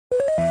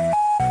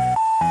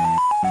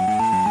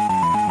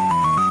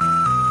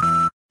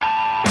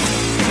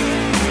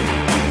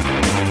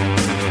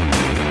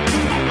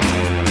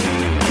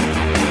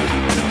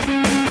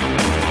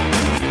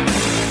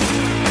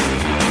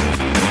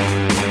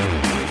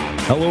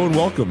Hello and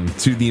welcome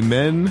to the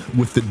Men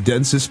with the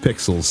Densest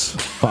Pixels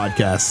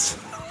podcast.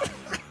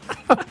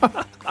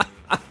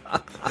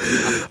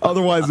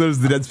 Otherwise known as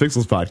the Dense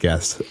Pixels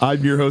podcast.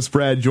 I'm your host,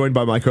 Brad, joined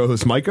by my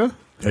co-host, Micah.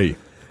 Hey.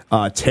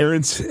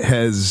 Terrence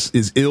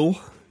is ill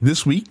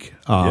this week.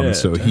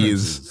 So he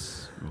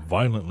is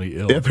violently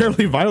ill.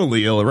 Apparently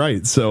violently ill,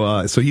 right.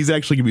 So he's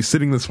actually going to be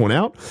sitting this one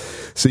out.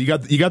 So you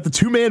got the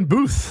two-man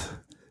booth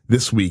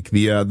this week,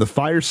 the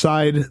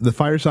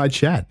fireside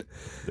chat,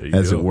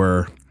 as it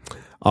were.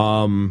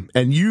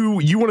 And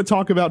you want to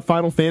talk about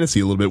Final Fantasy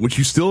a little bit, which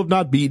you still have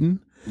not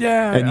beaten.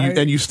 Yeah.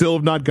 And you still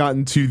have not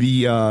gotten to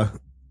the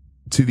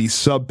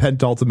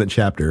sub-pentultimate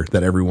chapter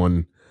that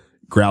everyone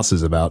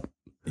grouses about.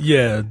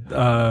 Yeah.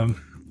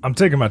 I'm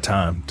taking my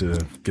time to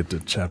get to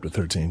chapter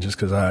 13 just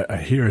because I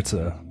hear it's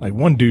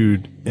one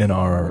dude in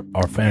our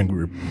fan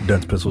group,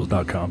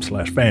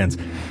 densepixels.com/fans,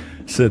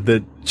 said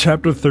that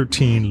chapter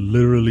 13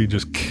 literally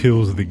just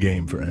kills the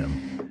game for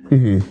him.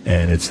 Mm-hmm.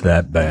 And it's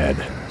that bad.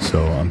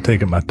 So I'm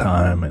taking my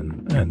time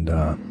and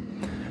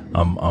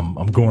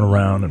I'm going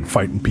around and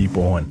fighting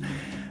people, and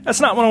that's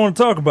not what I want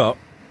to talk about.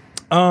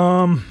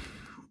 I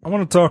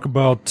want to talk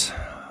about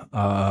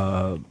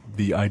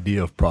the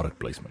idea of product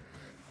placement.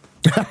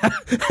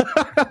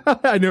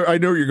 I know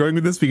where you're going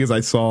with this because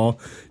I saw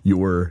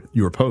your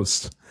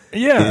post.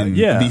 Yeah, in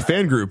the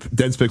fan group,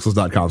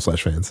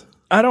 densepixels.com/fans.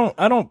 I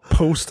don't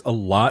post a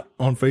lot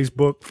on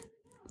Facebook,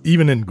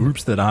 even in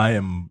groups that I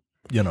am,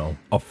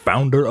 a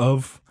founder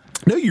of.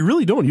 No, you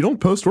really don't. You don't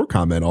post or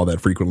comment all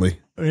that frequently.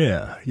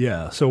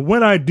 Yeah. So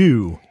when I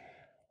do,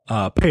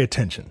 pay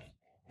attention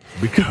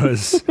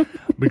because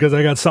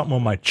I got something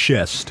on my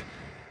chest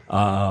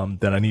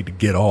that I need to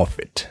get off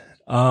it.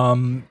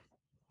 I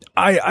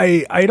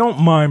don't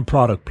mind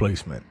product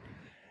placement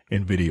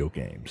in video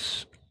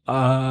games.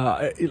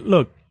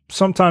 Look,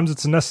 sometimes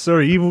it's a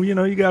necessary evil. You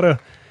gotta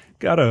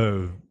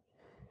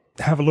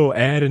have a little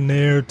ad in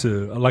there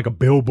to like a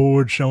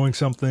billboard showing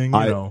something.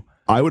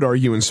 I would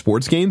argue in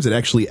sports games it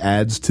actually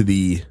adds to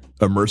the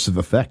immersive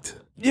effect.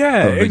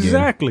 Yeah,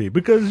 exactly. Game.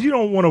 Because you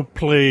don't want to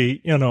play,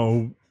 NBA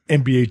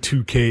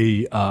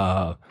 2K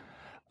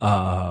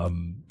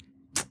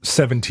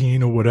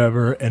 17 or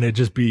whatever, and it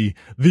just be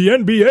the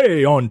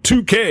NBA on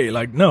 2K.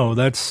 Like, no,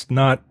 that's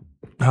not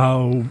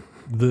how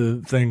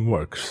the thing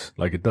works.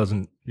 Like, it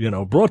doesn't,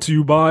 brought to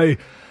you by,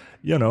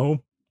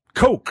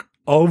 Coke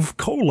of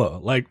Cola.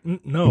 Like,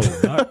 no,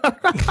 not,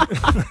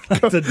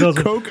 that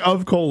doesn't. Coke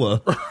of Cola.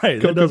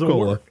 Right. Coke that doesn't of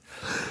Cola.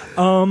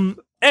 Work.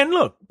 And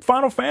look,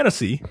 Final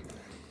Fantasy,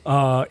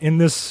 in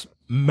this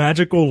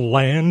magical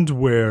land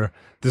where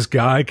this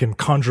guy can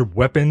conjure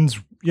weapons,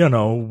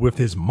 with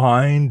his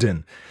mind,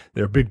 and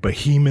they're big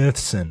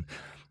behemoths and,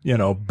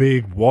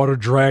 big water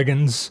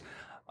dragons.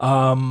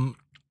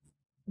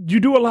 You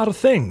do a lot of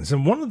things.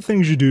 And one of the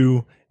things you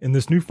do in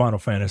this new Final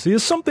Fantasy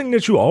is something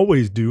that you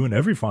always do in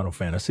every Final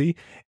Fantasy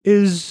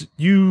is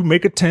you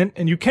make a tent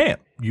and you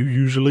camp. You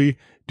usually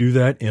do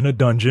that in a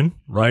dungeon,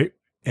 right?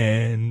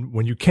 And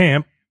when you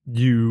camp,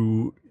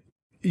 because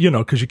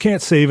you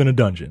can't save in a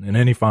dungeon in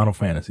any Final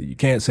Fantasy. You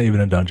can't save in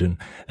a dungeon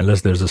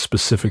unless there's a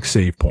specific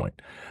save point.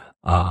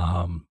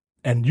 And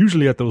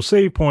usually at those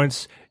save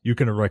points, you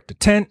can erect a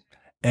tent,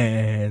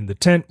 and the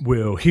tent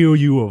will heal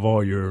you of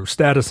all your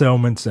status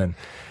ailments and,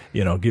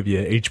 give you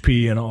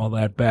HP and all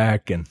that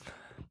back. And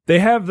they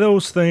have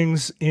those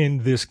things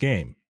in this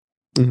game.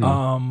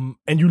 Mm-hmm.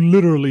 And you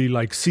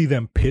literally see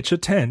them pitch a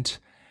tent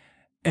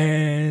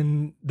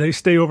and they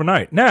stay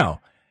overnight. Now,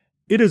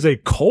 it is a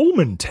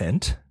Coleman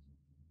tent.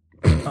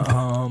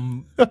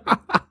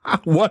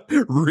 What?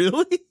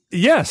 Really?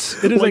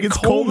 Yes, it is it's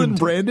Coleman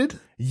branded?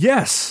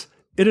 Yes,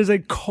 it is a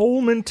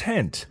Coleman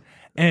tent.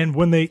 And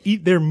when they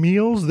eat their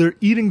meals, they're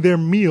eating their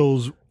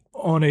meals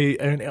on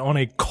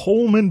a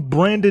Coleman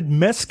branded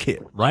mess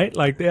kit, right?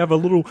 Like they have a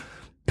little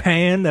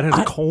pan that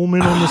has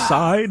Coleman on the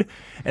side,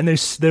 and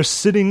they're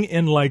sitting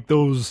in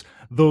those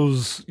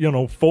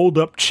fold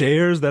up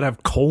chairs that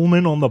have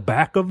Coleman on the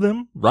back of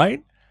them,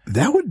 right?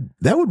 That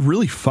would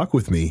really fuck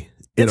with me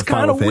in a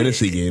Final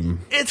Fantasy game.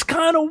 It's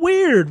kind of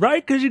weird,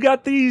 right? Because you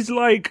got these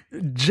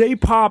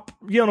J-pop,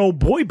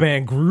 boy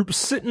band groups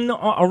sitting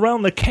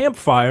around the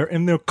campfire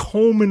in their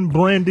Coleman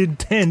branded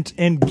tent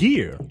and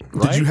gear.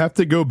 Right? Did you have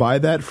to go buy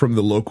that from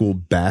the local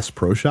Bass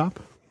Pro Shop?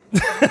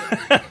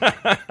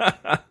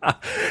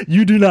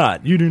 You do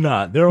not.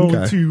 There are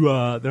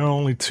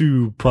only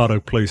two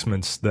product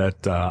placements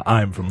that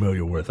I'm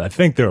familiar with. I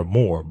think there are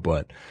more,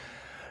 but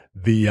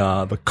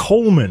the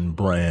Coleman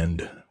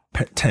brand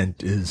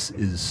tent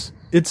is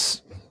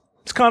it's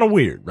kind of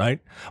weird, right?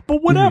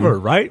 But whatever,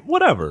 right?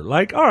 Whatever.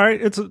 All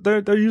right,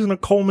 they're using a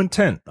Coleman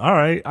tent. All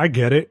right, I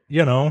get it.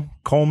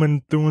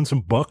 Coleman throwing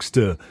some bucks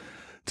to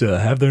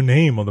have their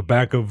name on the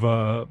back of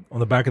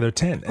their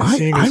tent.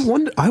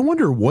 And I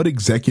wonder what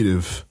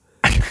executive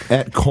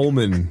at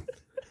Coleman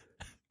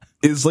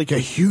is a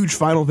huge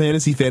Final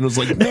Fantasy fan was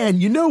like, man,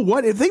 you know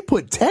what? If they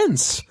put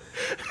tents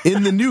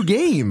in the new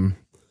game,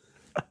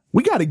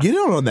 we got to get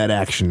in on that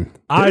action.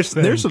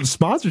 There's some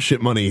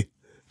sponsorship money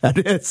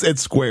at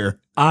Square.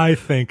 I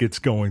think it's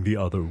going the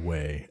other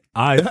way.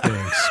 I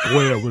think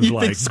Square was You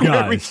like, think Square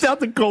guys, reached out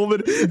to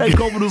Coleman, and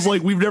Coleman was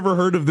like, "We've never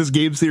heard of this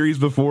game series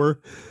before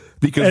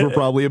because we're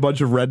probably a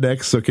bunch of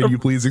rednecks. So can you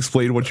please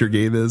explain what your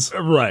game is?"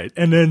 right?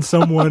 And then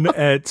someone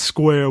at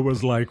Square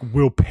was like,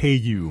 "We'll pay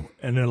you,"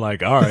 and they're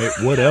like, "All right,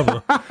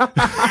 whatever."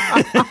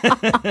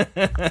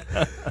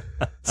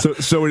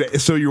 So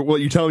what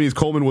you're telling me is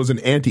Coleman was an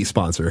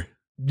anti-sponsor,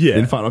 Yeah,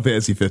 in Final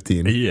Fantasy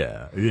 15.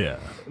 Yeah.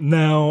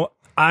 Now,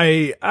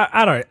 I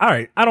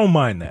don't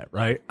mind that,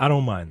 right? I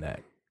don't mind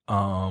that.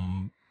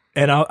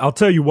 And I'll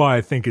tell you why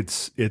I think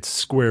it's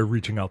Square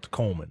reaching out to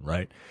Coleman,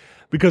 right?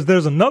 Because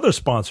there's another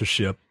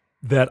sponsorship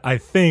that I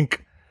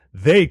think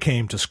they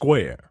came to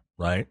Square,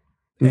 right?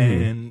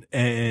 Mm-hmm.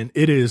 And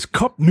it is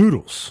Cup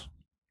Noodles.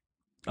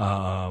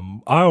 I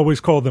always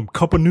call them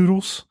Cup of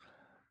Noodles,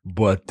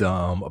 but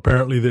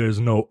apparently there's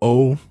no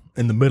O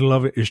in the middle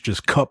of it. It's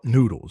just cup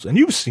noodles, and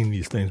you've seen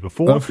these things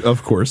before,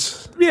 of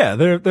course. Yeah,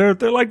 they're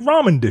like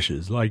ramen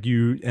dishes,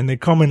 and they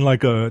come in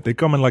like a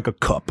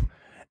cup,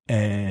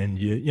 and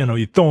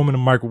you throw them in the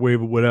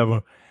microwave or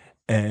whatever,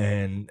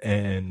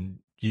 and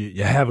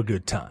you have a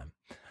good time.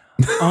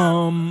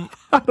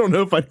 I don't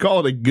know if I'd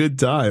call it a good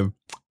time.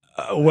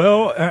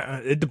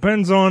 It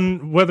depends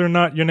on whether or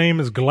not your name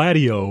is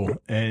Gladio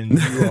and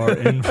you are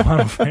in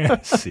Final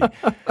Fantasy.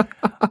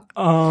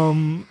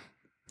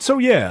 So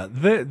yeah,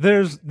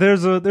 there's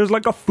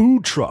like a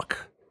food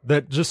truck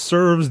that just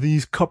serves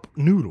these cup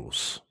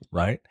noodles,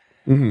 right?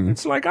 Mm-hmm.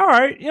 It's like, all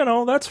right,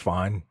 that's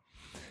fine.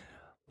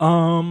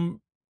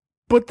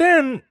 But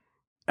then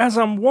as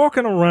I'm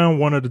walking around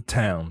one of the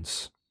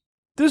towns,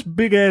 this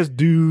big ass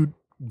dude,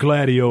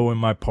 Gladio, in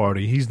my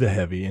party, he's the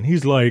heavy, and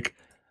he's like,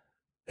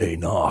 "Hey,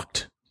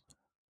 Noct,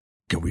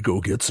 can we go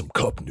get some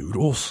cup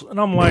noodles?" And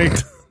I'm like,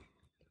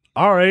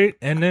 all right.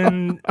 And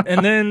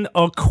then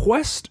a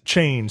quest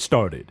chain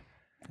started.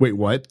 Wait,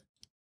 what?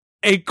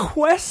 A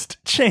quest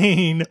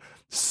chain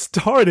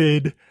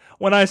started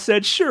when I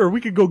said, "Sure,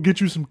 we could go get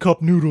you some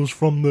cup noodles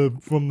from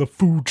the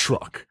food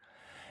truck."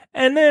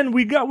 And then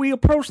we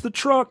approached the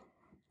truck,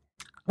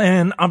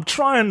 and I'm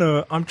trying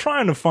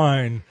to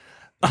find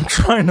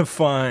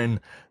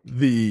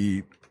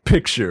the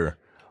picture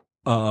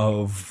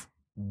of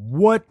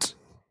what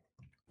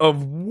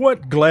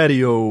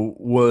Gladio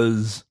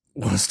was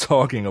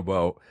talking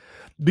about,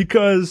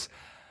 because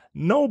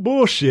no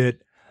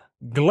bullshit,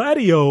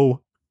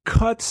 Gladio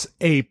cuts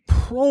a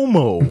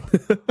promo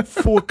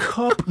for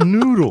cup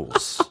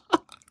noodles.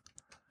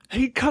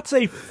 He cuts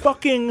a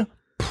fucking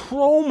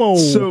promo.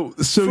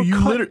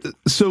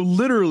 So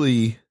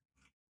literally,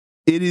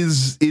 it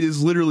is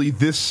literally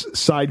this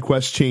side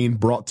quest chain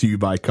brought to you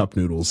by Cup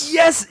Noodles.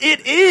 Yes,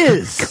 it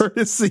is.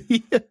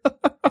 Courtesy.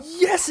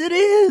 Yes, it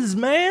is,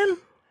 man.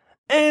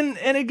 And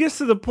it gets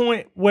to the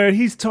point where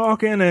he's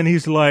talking and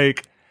he's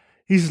like,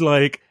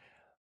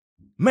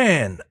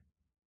 man,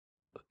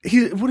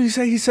 what do you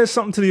say? He says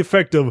something to the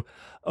effect of,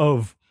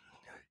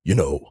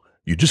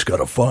 you just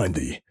gotta find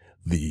the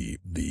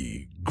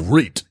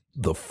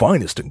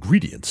finest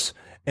ingredients.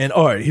 And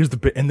all right, here's the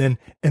bit. And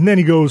then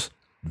he goes,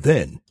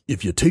 then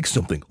if you take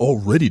something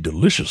already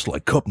delicious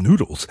like cup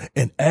noodles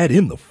and add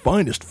in the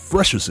finest,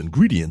 freshest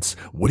ingredients,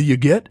 what do you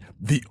get?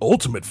 The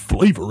ultimate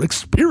flavor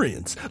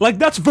experience. Like,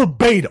 that's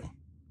verbatim.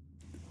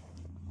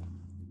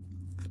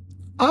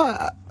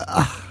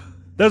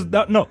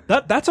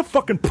 That's a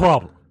fucking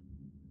problem.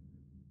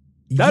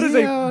 That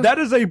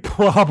is a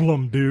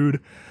problem, dude.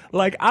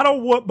 Like, I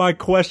don't want my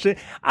question.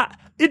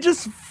 It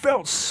just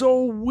felt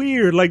so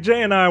weird. Like,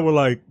 Jay and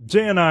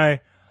I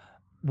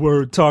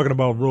were talking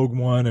about Rogue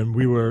One, and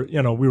we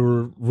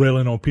were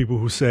railing on people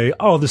who say,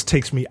 "Oh, this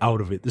takes me out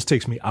of it. This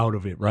takes me out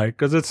of it," right?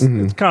 Because it's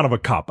kind of a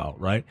cop out,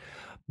 right?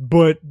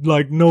 But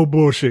like, no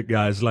bullshit,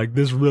 guys. Like,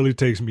 this really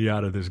takes me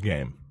out of this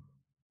game.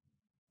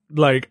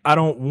 Like, I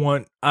don't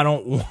want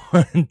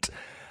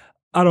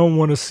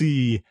to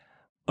see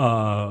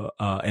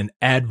an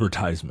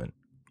advertisement,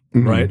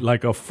 right?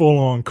 Like a full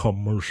on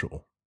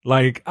commercial.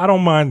 Like, I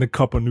don't mind the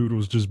cup of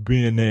noodles just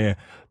being there,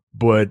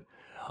 but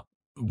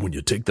when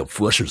you take the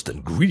freshest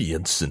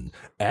ingredients and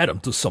add them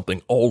to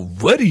something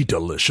already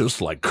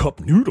delicious like cup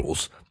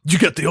noodles, you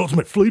get the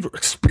ultimate flavor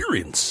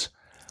experience.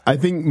 I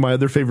think my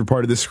other favorite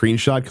part of this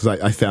screenshot, because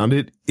I found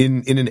it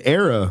in an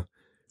era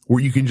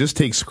where you can just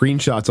take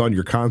screenshots on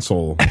your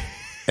console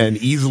and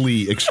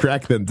easily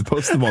extract them to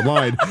post them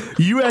online.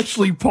 You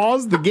actually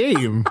paused the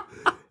game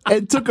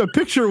and took a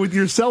picture with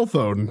your cell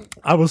phone.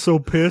 I was so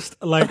pissed.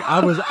 Like,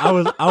 I was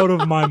out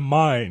of my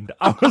mind.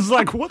 I was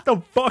like, what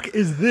the fuck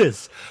is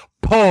this?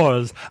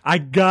 Pause. I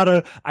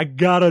gotta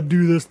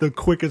do this the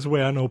quickest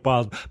way I know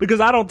possible, because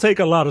I don't take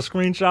a lot of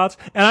screenshots,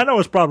 and I know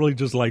it's probably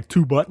just like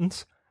 2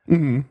 buttons.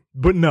 Mm-hmm.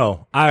 But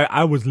no,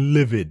 I was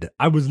livid.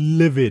 I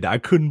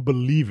couldn't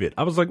believe it.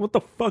 I was like, what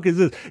the fuck is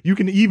this? You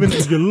can even,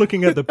 if you're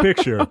looking at the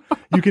picture,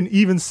 you can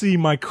even see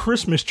my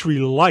Christmas tree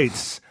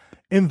lights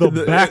in the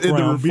background,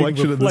 in the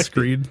reflection of the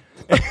screen.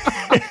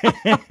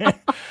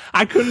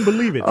 I couldn't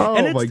believe it.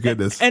 Oh, my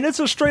goodness. And it's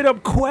a straight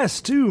up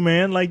quest too,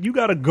 man. Like, you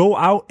got to go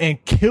out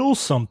and kill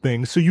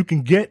something so you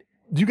can get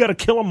You got to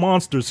kill a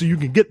monster so you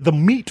can get the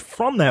meat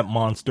from that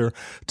monster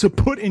to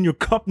put in your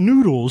cup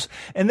noodles.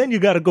 And then you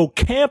got to go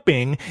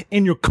camping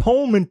in your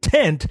Coleman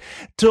tent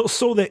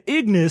so that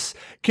Ignis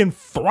can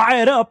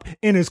fry it up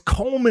in his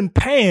Coleman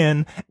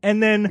pan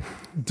and then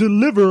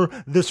deliver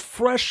this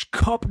fresh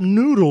cup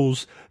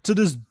noodles to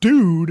this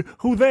dude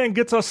who then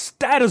gets a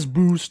status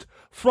boost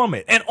from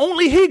it. And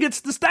only he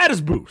gets the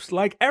status boost.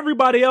 Like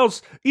everybody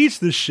else eats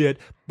this shit,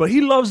 but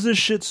he loves this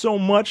shit so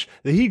much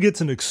that he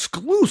gets an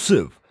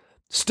exclusive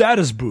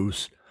status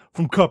boost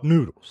from cup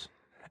noodles.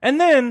 And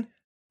then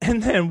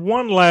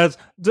one last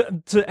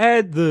to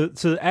add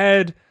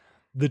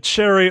the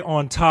cherry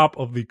on top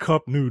of the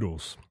cup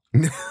noodles.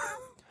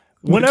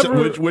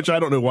 Which I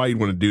don't know why you'd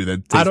want to do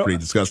that. Tastes pretty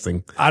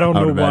disgusting. I don't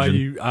know why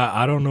you.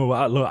 I don't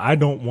know. Look, I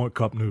don't want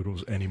cup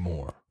noodles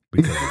anymore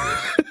because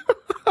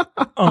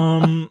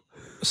of this.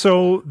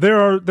 So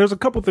there's a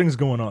couple things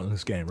going on in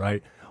this game,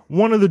 right?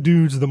 One of the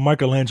dudes, the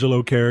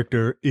Michelangelo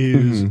character,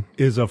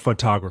 is a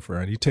photographer,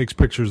 and he takes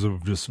pictures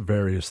of just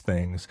various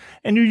things.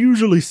 And you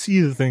usually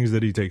see the things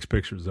that he takes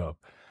pictures of.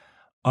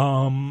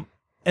 And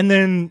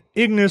then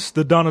Ignis,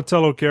 the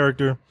Donatello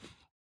character,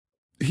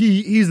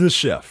 he's the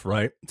chef,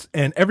 right?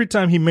 And every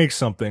time he makes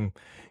something,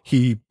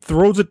 he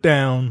throws it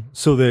down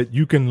so that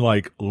you can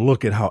like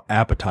look at how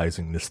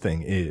appetizing this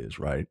thing is,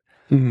 right?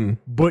 Mm-hmm.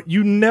 But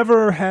you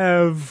never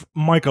have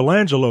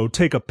Michelangelo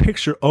take a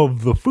picture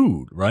of the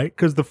food, right?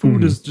 Because the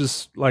food is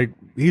just like,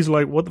 he's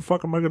like, what the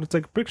fuck am I going to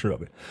take a picture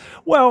of it?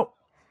 Well,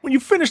 when you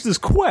finish this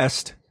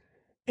quest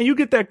and you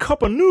get that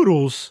cup of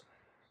noodles,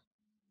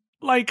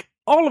 like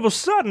all of a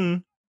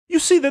sudden you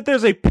see that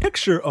there's a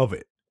picture of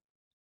it.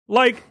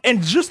 Like,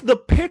 and just the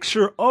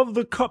picture of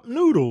the cup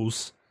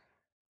noodles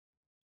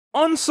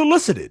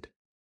unsolicited.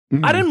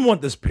 I didn't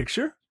want this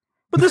picture.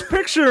 But this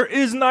picture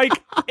is like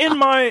in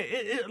my,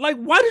 like,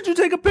 why did you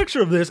take a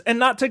picture of this and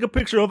not take a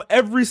picture of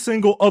every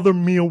single other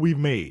meal we've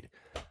made?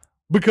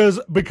 Because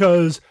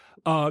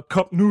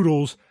Cup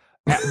Noodles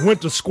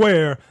went to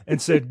Square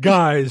and said,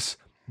 guys,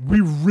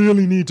 we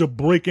really need to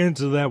break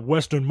into that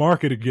Western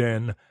market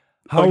again.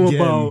 How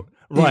about,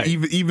 right?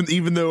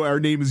 Even though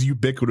our name is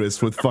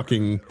ubiquitous with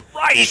fucking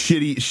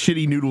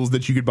shitty noodles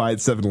that you could buy at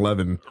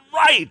 7-Eleven.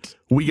 Right.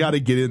 We got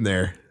to get in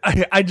there.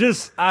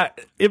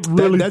 It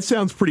really that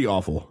sounds pretty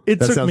awful.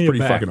 That sounds pretty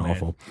fucking man.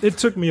 awful. It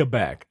took me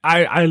aback.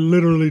 I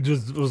literally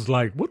just was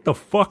like, what the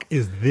fuck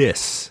is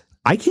this?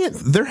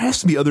 There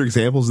has to be other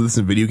examples of this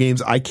in video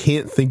games. I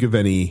can't think of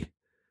any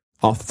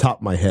off the top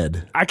of my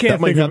head. I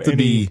can't think of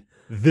any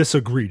this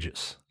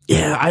egregious.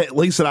 Yeah,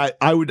 like I said,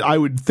 I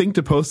would think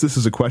to post this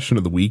as a question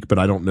of the week, but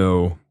I don't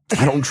know.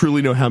 I don't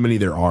truly know how many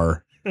there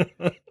are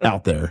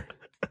out there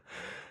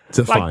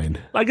to find.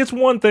 Like, it's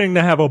one thing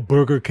to have a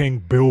Burger King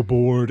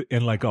billboard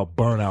in like a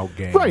Burnout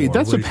game. Right,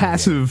 that's a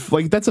passive game.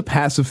 Like that's a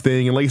passive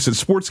thing. And like I said,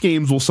 sports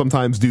games will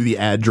sometimes do the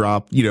ad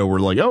drop, where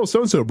like, oh,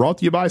 so and so brought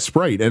to you by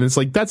Sprite. And it's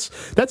like that's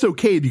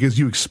okay because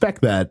you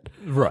expect that.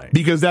 Right.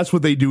 Because that's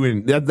what they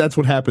do that's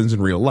what happens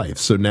in real life.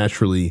 So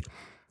naturally,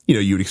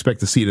 you would expect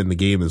to see it in the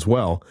game as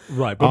well.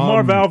 Right. But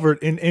Marv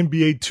Albert in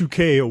NBA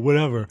 2K or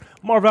whatever,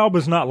 Marv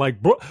Albert's not like,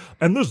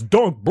 and this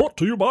dunk brought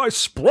to you by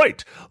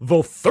Sprite,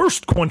 the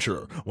thirst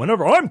quencher.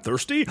 Whenever I'm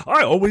thirsty,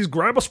 I always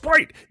grab a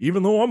Sprite,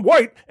 even though I'm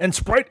white, and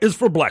Sprite is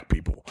for black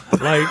people.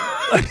 Like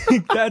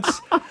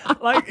that's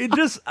like it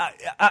just.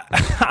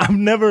 I've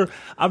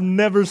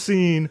never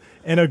seen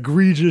an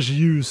egregious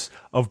use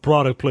of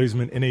product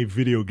placement in a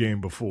video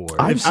game before.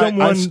 I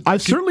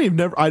certainly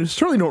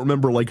don't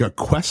remember like a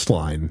quest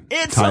line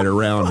tied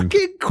around.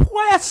 Fucking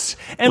quest.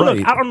 And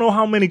look, I don't know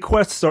how many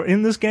quests are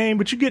in this game,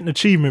 but you get an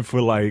achievement for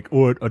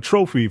or a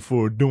trophy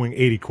for doing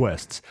 80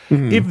 quests.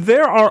 Mm-hmm. If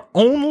there are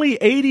only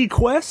 80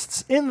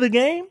 quests in the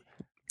game,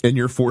 and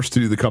you're forced to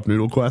do the cup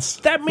noodle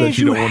quests, that means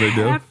you don't want to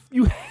do.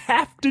 You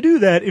have to do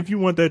that if you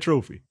want that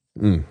trophy.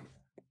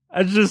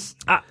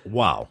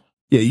 Wow.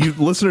 Yeah, you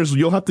listeners,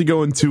 you'll have to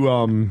go into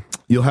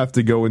either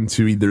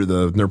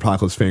the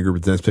Nerdpocalypse fan group or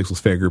the Dennis Pixels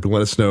fan group and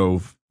let us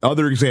know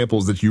other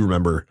examples that you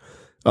remember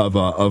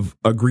of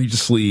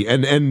egregiously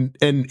and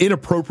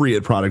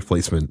inappropriate product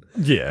placement.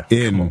 Yeah,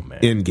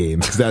 in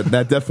games, because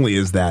that definitely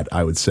is that,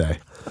 I would say.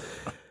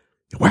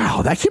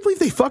 Wow, I can't believe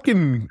they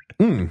fucking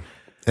and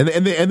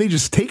they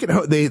just take it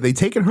home. They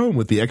take it home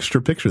with the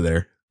extra picture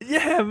there.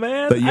 Yeah,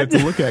 man. That you have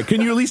to look at. Can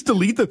you at least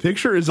delete the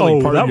picture? Is it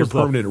like part of your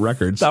permanent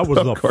records? That was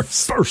the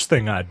first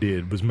thing I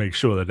did, was make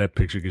sure that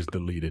picture gets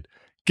deleted.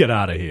 Get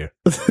out of here.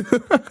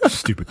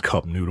 Stupid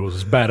cup noodles.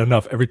 It's bad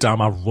enough every time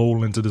I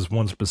roll into this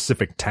one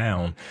specific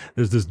town,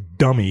 there's this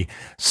dummy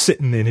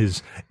sitting in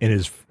his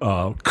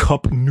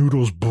cup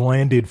noodles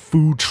branded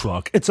food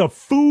truck. It's a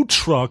food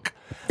truck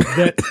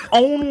that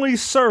only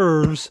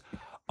serves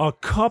a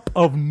cup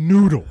of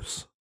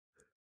noodles.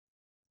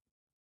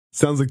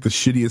 Sounds like the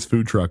shittiest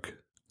food truck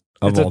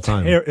of all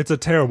time. It's a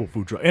terrible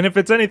food truck. And if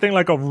it's anything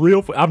like a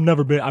real, I've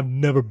never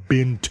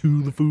been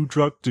to the food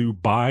truck to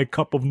buy a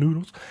cup of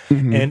noodles.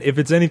 Mm-hmm. And if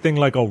it's anything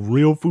like a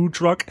real food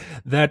truck,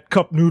 that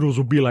cup noodles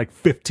will be like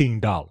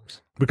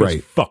 $15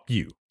 because fuck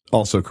you.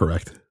 Also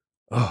correct.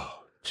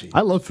 Oh, geez.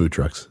 I love food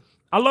trucks.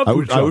 I love I food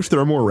wish, trucks. I wish there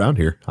were more around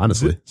here,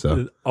 honestly.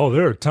 So,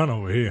 there are a ton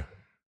over here.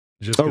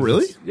 Just oh,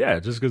 really? Yeah,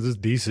 just because it's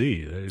DC.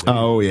 They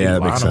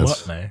that makes line 'em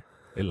sense. up, man.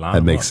 They line That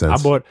 'em makes up.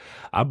 sense.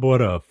 I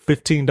bought a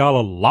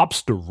 $15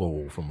 lobster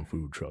roll from a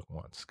food truck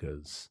once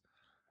because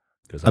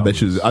I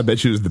bet you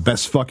it was the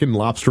best fucking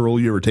lobster roll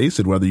you ever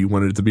tasted, whether you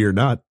wanted it to be or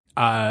not.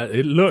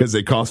 It looked Because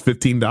it cost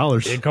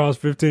 $15. It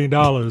cost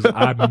 $15.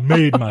 I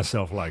made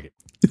myself like it.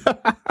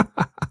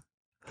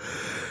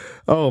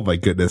 Oh my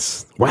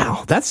goodness!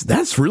 Wow,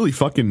 that's really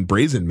fucking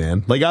brazen,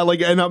 man.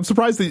 And I'm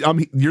surprised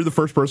that you're the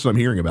first person I'm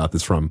hearing about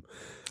this from.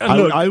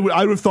 I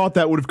would have thought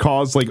that would have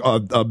caused like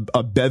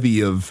a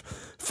bevy of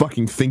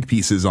fucking think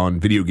pieces on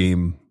video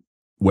game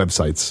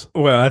websites.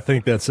 Well, I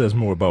think that says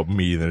more about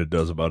me than it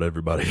does about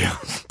everybody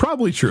else.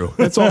 Probably true.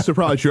 That's also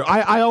probably true.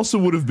 I also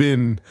would have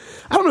been.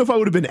 I don't know if I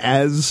would have been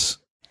as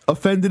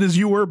offended as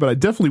you were, but I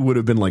definitely would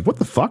have been like, "What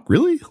the fuck,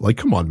 really? Like,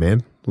 come on,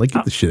 man! Like,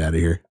 get the shit out of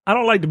here." I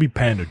don't like to be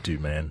pandered to,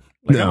 man.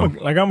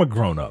 I'm a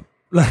grown up.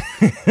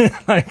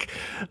 like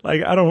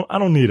I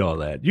don't need all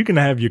that. You can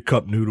have your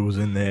cup noodles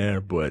in there,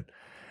 but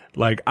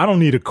like I don't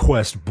need a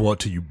Quest brought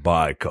to you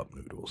by cup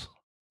noodles.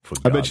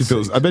 I bet you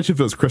if it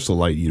was Crystal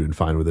Light, you'd been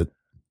fine with it.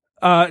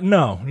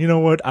 No, you know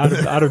what? I'd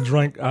have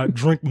drink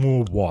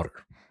more water.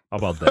 How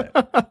about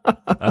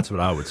that? That's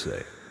what I would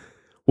say.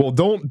 Well,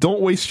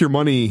 don't waste your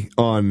money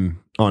on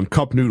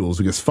cup noodles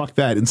because fuck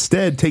that.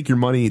 Instead, take your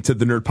money to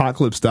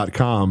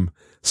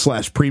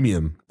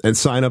thenerdpocalypse.com/premium and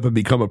sign up and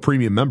become a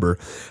premium member.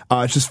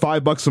 It's just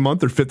 $5 a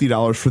month or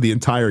 $50 for the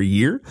entire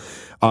year.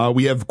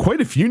 We have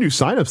quite a few new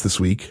signups this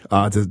week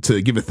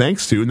to give a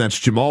thanks to, and that's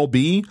Jamal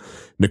B,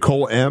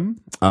 Nicole M,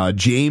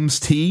 James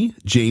T,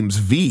 James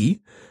V,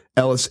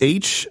 Ellis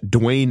H,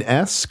 Dwayne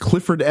S,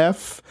 Clifford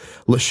F,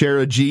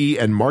 Lashera G,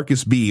 and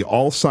Marcus B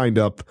all signed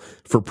up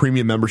for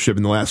premium membership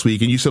in the last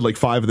week. And you said like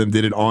 5 of them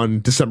did it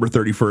on December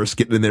 31st,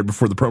 getting in there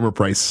before the promo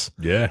price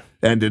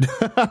ended.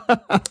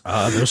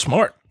 They're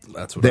smart.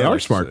 That's what they are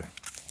smart.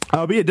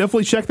 But yeah,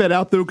 definitely check that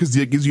out though, because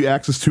it gives you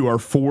access to our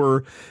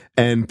 4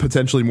 and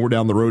potentially more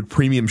down the road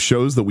premium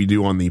shows that we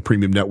do on the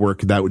premium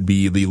network. That would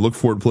be the Look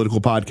Forward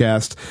Political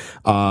podcast,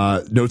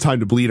 No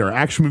Time to Bleed, our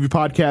action movie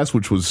podcast,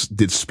 which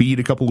did Speed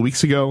a couple of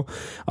weeks ago.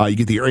 You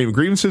get the Area of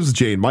Grievances with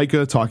Jay and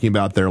Micah talking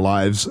about their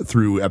lives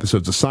through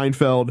episodes of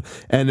Seinfeld,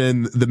 and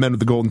then The Men with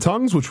the Golden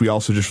Tongues, which we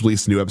also just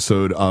released a new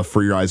episode of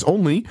For Your Eyes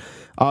Only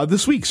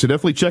this week. So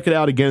definitely check it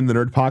out again,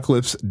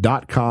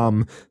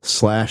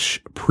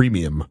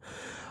 thenerdpocalypse.com/premium.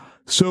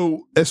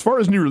 So as far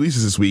as new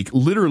releases this week,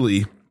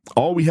 literally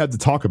all we had to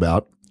talk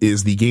about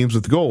is the games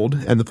with gold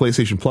and the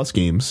PlayStation Plus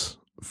games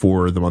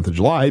for the month of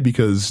July,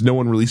 because no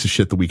one releases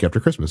shit the week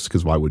after Christmas,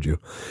 because why would you?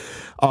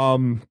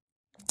 So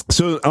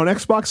on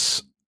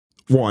Xbox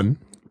One,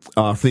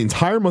 for the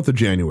entire month of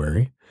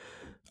January,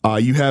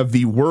 you have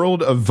the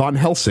World of Von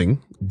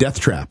Helsing Death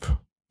Trap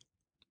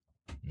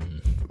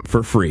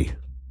for free.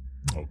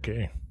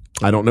 Okay.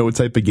 I don't know what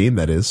type of game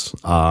that is.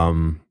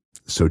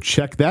 So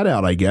check that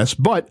out, I guess.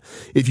 But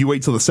if you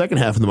wait till the second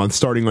half of the month,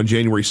 starting on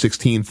January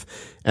 16th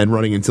and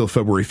running until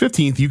February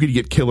 15th, you could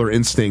get Killer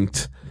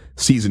Instinct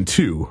Season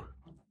 2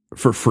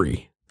 for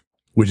free,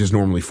 which is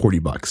normally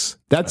 $40.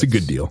 That's a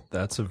good deal.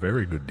 That's a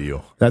very good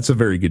deal. That's a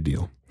very good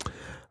deal.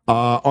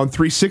 On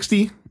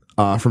 360,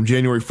 from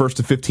January 1st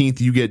to 15th,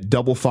 you get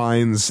Double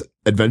Fine's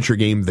adventure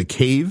game The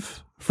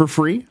Cave for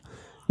free,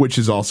 which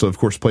is also, of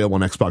course, playable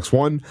on Xbox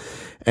One.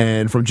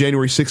 And from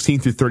January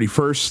 16th through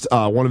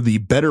 31st, one of the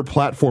better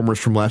platformers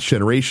from last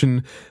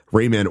generation,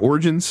 Rayman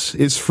Origins,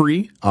 is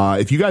free.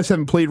 If you guys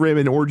haven't played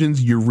Rayman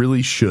Origins, you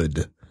really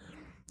should,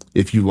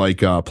 if you like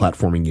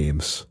platforming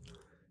games,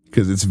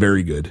 because it's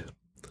very good.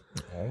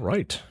 All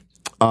right.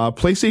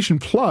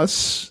 PlayStation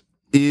Plus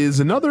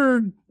is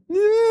another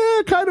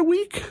kind of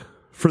week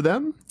for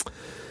them.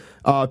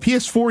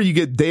 PS4, you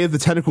get Day of the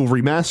Tentacle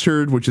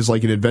Remastered, which is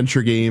like an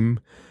adventure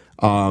game.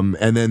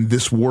 And then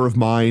This War of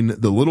Mine,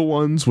 The Little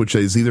Ones, which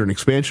is either an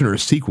expansion or a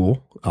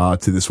sequel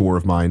to This War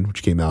of Mine,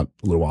 which came out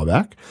a little while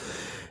back.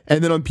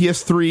 And then on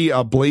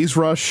PS3, Blaze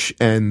Rush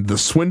and The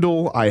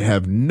Swindle. I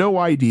have no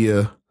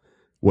idea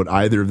what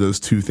either of those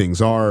two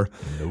things are.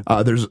 Nope.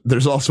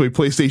 There's also a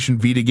PlayStation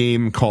Vita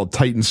game called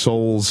Titan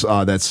Souls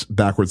that's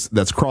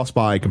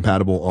cross-buy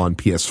compatible on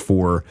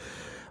PS4.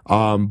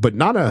 But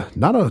not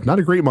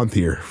a great month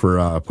here for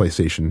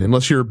PlayStation,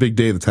 unless you're a big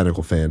Day of the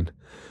Tentacle fan,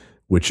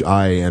 which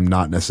I am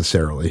not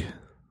necessarily.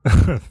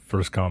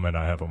 First comment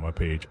I have on my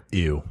page,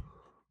 ew.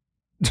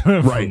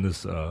 Right.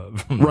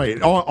 Right.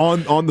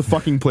 On the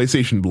fucking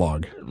PlayStation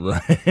blog.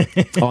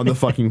 Right. On the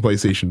fucking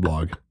PlayStation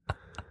blog.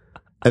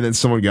 And then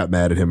someone got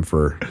mad at him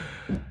for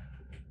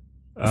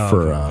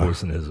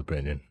voicing his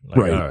opinion. Like,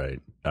 right.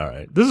 All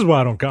right. This is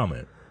why I don't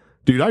comment.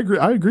 Dude, I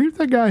agree with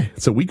that guy.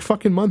 It's a weak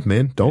fucking month,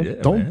 man.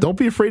 Don't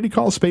be afraid to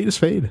call a spade a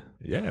spade.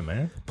 Yeah,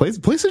 man.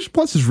 PlayStation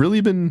Plus has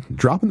really been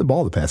dropping the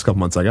ball the past couple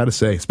months, I gotta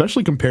say,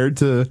 especially compared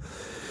to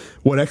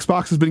what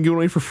Xbox has been giving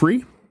away for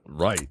free.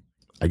 Right.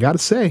 I gotta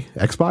say,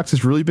 Xbox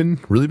has really been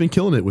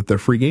killing it with their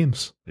free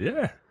games.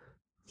 Yeah.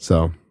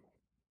 So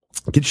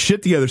get your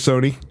shit together,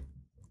 Sony.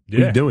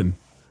 What are you doing?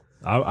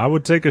 I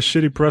would take a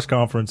shitty press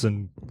conference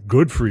and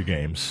good free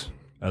games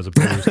as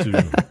opposed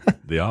to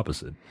the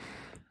opposite.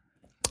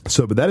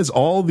 So, but that is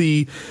all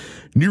the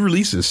new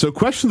releases. So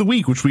question of the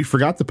week, which we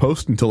forgot to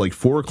post until like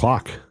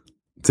 4:00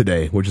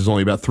 today, which is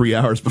only about 3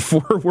 hours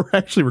before we're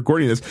actually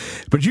recording this.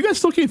 But you guys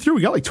still came through.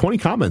 We got like 20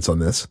 comments on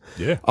this.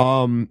 Yeah.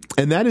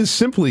 And that is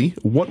simply,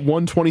 what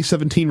one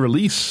 2017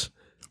 release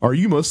are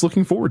you most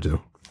looking forward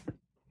to?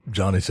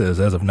 Johnny says,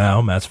 as of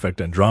now, Mass Effect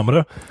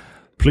Andromeda.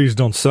 Please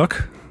don't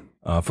suck.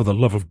 For the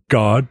love of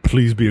God,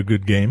 please be a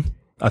good game.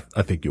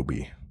 I think you'll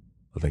be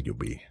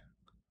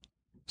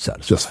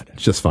satisfied.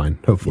 Just fine,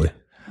 hopefully.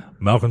 Yeah.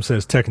 Malcolm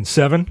says Tekken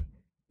 7.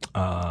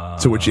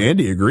 To which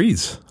Andy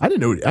agrees. I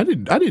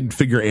didn't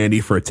figure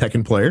Andy for a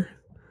Tekken player.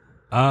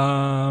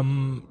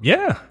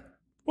 Yeah.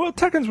 Well,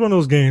 Tekken's one of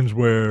those games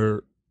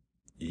where,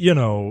 you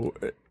know,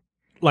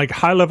 like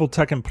high level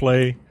Tekken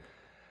play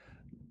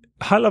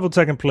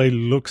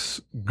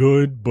looks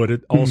good, but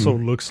it also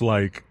looks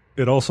like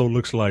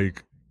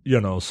you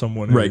know,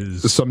 someone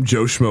is some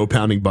Joe Schmo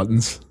pounding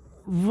buttons.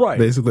 Right.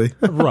 Basically.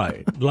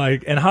 Right.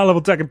 Like, and high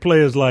level Tekken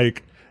play is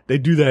like they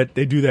do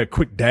that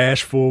quick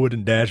dash forward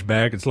and dash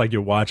back. It's like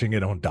you're watching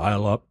it on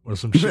dial up or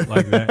some shit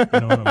like that.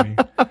 You know what I mean?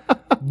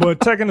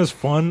 But Tekken is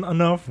fun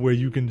enough where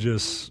you can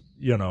just,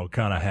 you know,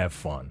 kind of have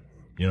fun.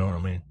 You know what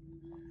I mean?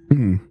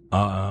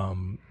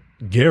 Mm-hmm.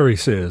 Gary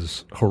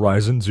says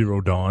Horizon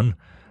Zero Dawn.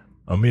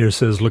 Amir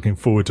says looking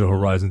forward to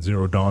Horizon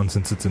Zero Dawn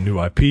since it's a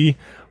new IP,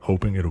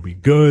 hoping it'll be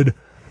good.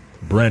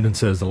 Brandon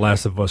says The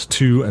Last of Us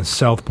 2 and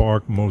South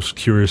Park, most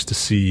curious to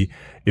see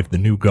if the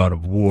new God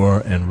of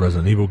War and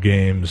Resident Evil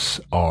games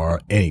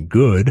are any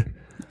good.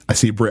 I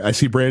see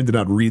Brandon did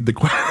not read the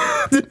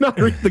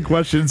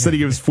question. Said he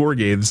gives 4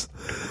 games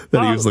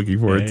that he was looking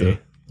forward to.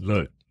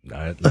 Look,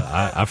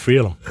 I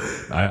feel him.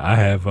 I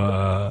have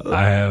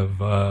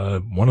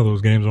one of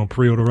those games on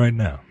pre-order right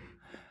now.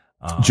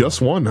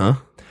 Just one, huh?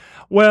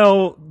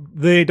 Well,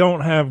 they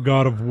don't have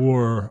God of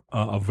War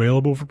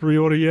available for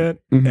pre-order yet,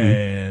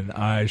 and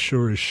I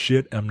sure as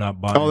shit am not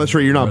buying. Oh, that's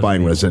right. You're not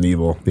buying Resident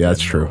Evil. Yeah,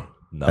 that's true.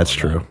 That's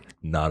true.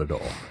 Not at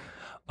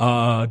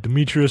all.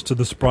 Demetrius, to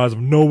the surprise of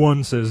no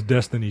one, says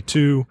Destiny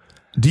 2.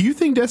 Do you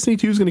think Destiny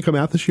 2 is going to come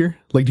out this year?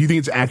 Like, do you think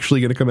it's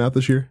actually going to come out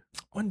this year?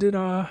 When did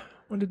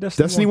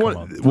Destiny 1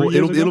 come out? Well,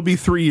 it'll be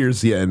 3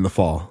 years, in the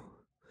fall.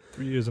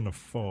 3 years in the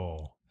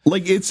fall.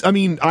 Like,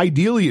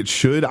 ideally it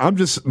should.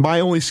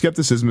 My only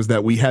skepticism is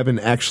that we haven't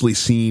actually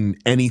seen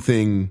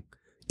anything.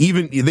 They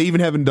even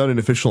haven't done an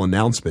official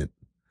announcement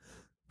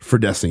for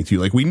Destiny 2.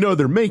 Like, we know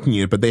they're making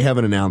it, but they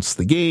haven't announced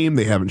the game.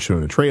 They haven't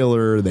shown a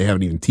trailer. They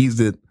haven't even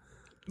teased it.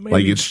 Maybe.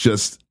 Like, it's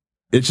just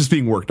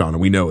being worked on, and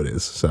we know it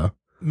is. So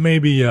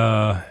maybe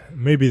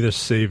they're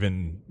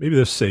saving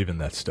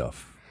that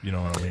stuff. You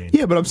know what I mean?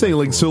 Yeah, but I'm saying,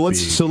 like,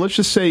 let's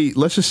just say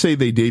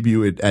they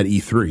debut it at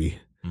E3.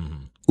 Mm-hmm.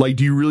 Like,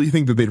 do you really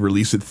think that they'd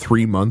release it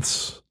 3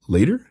 months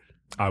later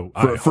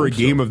for a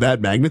game of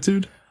that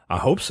magnitude? I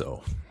hope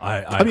so.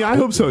 I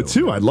hope so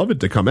too. I'd love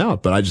it to come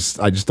out, but I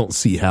just don't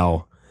see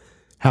how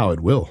it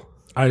will.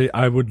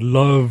 I would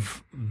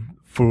love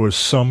for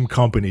some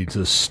company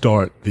to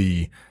start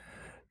the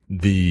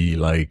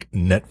like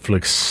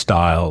Netflix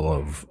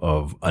style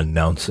of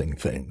announcing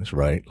things,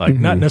 right? Like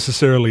not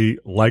necessarily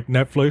like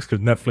Netflix, because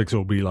Netflix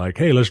will be like,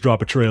 hey, let's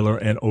drop a trailer,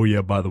 and oh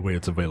yeah, by the way,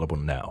 it's available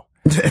now.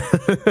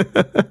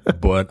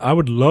 But I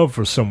would love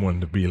for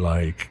someone to be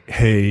like,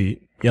 hey,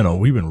 you know,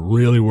 we've been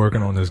really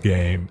working on this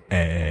game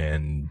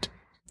and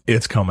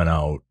it's coming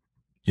out,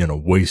 you know,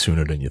 way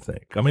sooner than you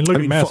think. I mean, look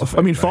at Mass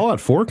Effect. Right? Fallout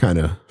 4 kind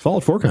of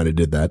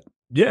did that.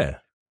 Yeah.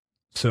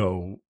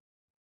 So,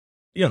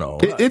 you know,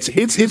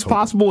 it's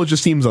possible. It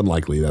just seems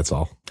unlikely. That's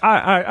all.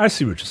 I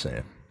see what you're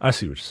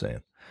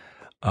saying.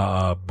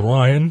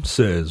 Brian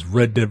says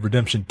Red Dead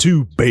Redemption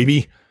 2,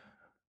 baby.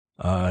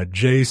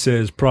 Jay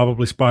says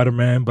probably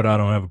Spider-Man, but I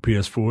don't have a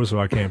PS4,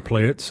 so I can't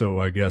play it. So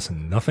I guess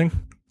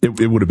nothing.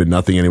 It would have been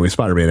nothing anyway.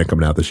 Spider-Man ain't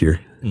coming out this year.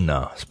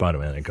 No,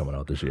 Spider-Man ain't coming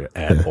out this year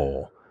at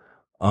all.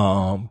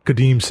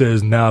 Kadeem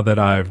says, now that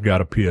I've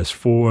got a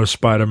PS4,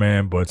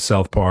 Spider-Man, but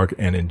South Park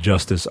and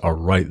Injustice are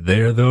right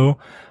there, though.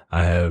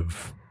 I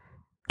have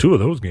 2 of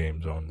those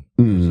games on.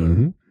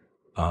 Mm-hmm.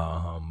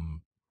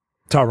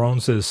 Tyrone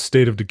says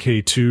State of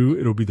Decay 2.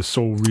 It'll be the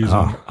sole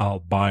reason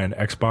I'll buy an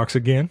Xbox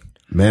again.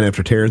 Man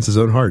after Terrence's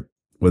own heart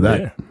with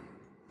that.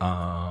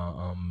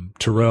 Yeah.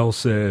 Terrell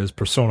says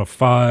Persona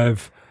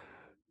 5.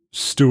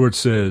 Stuart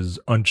says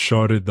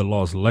Uncharted: The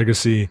Lost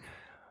Legacy.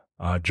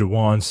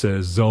 Jawan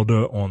says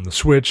Zelda on the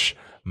Switch.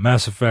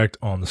 Mass Effect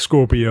on the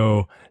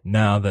Scorpio.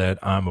 Now that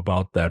I'm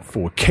about that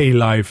 4K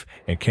life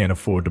and can't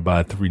afford to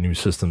buy 3 new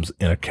systems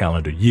in a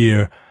calendar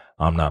year,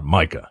 I'm not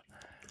Micah.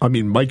 I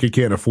mean, Micah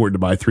can't afford to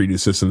buy 3 new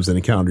systems in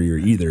a calendar year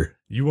either.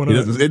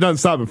 It doesn't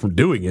stop him from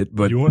doing it,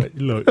 but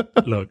look,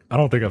 I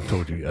don't think I've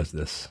told you guys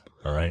this.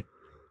 All right.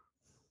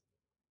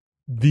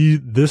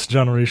 This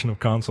generation of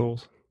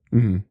consoles,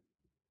 I'm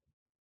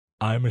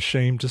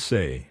ashamed to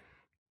say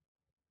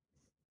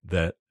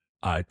that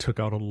I took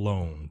out a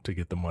loan to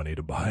get the money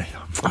to buy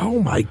them. Oh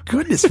my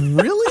goodness,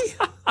 really?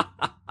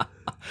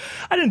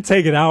 I didn't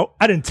take it out.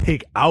 I didn't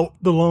take out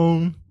the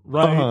loan,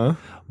 right?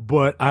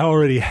 But I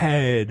already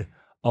had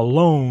a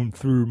loan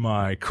through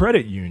my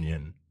credit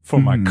union for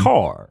my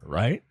car,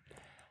 right?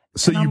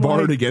 So you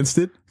borrowed against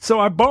it? So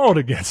I borrowed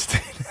against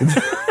it.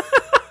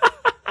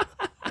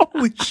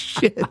 Holy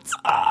shit.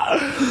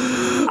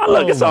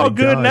 Look, it's all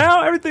good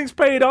now. Everything's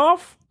paid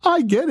off.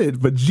 I get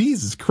it, but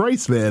Jesus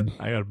Christ, man.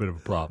 I got a bit of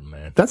a problem,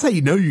 man. That's how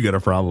you know you got a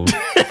problem.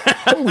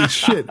 Holy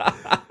shit.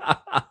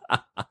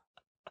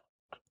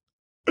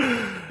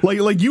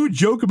 Like you would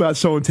joke about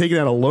someone taking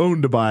out a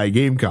loan to buy a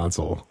game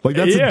console. Like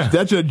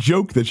that's a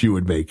joke that you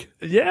would make.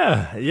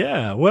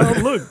 Yeah. Well,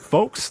 look,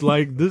 folks,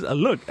 like this.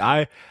 Look,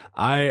 I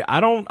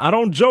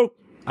don't joke.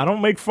 I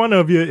don't make fun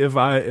of you if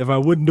I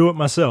wouldn't do it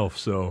myself.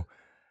 So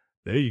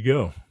there you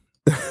go.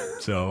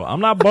 So I'm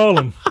not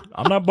balling.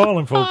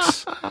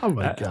 Folks. Oh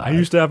my God. I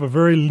used to have a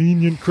very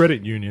lenient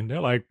credit union.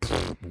 They're like,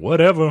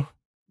 whatever.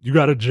 You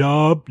got a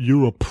job,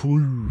 you're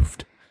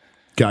approved.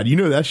 God, you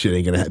know that shit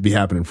ain't gonna be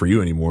happening for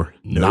you anymore.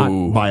 No.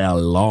 Not by a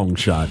long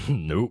shot.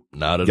 Nope,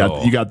 not at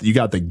all. You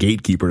got the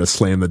gatekeeper to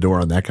slam the door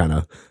on that kind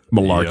of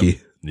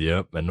malarkey.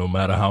 Yep. And no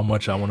matter how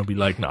much I want to be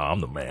like, nah,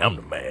 I'm the man.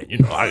 You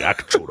know, I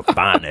control the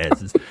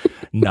finances.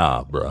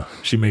 Nah, bruh.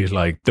 She makes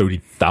like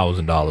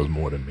 $30,000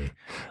 more than me.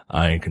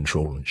 I ain't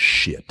controlling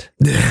shit.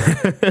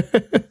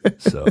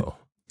 So,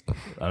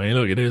 I mean,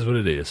 look, it is what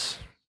it is.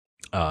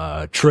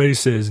 Trey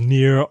says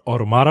Nier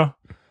Automata.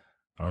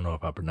 I don't know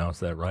if I pronounced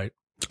that right.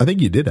 I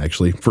think you did,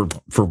 actually, for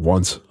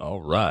once.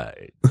 All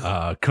right.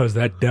 Because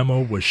that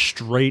demo was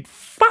straight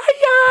fire.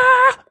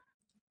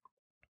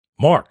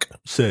 Mark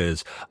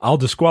says, I'll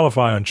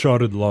disqualify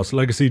Uncharted: The Lost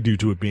Legacy due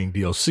to it being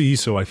DLC,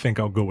 so I think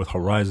I'll go with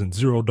Horizon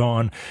Zero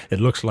Dawn. It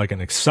looks like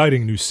an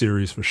exciting new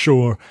series for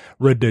sure.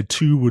 Red Dead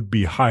 2 would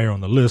be higher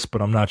on the list,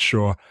 but I'm not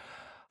sure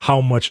how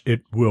much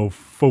it will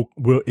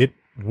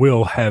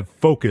have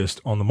focused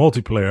on the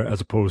multiplayer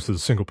as opposed to the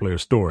single-player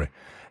story,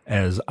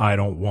 as I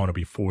don't want to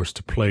be forced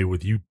to play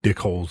with you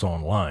dickholes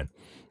online.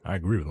 I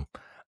agree with him.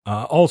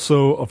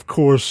 Also, of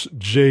course,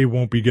 Jay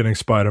won't be getting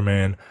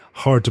Spider-Man.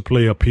 Hard to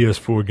play a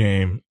PS4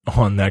 game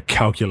on that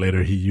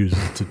calculator he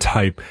uses to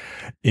type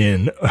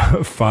in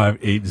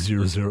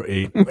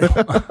 58008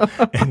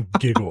 and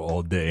giggle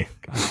all day.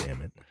 God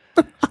damn it.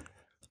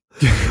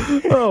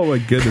 Oh my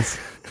goodness.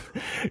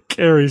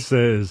 Carrie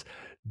says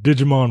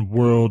Digimon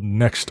World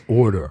Next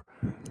Order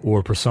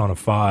or Persona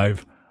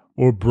 5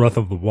 or Breath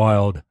of the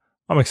Wild.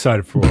 I'm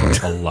excited for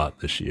a lot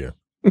this year.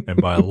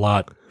 And by a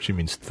lot, she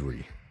means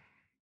 3.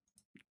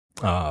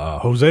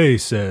 Jose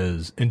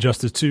says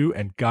Injustice 2,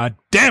 and god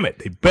damn it,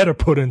 they better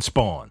put in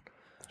Spawn.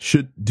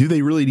 Do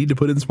they really need to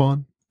put in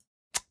Spawn?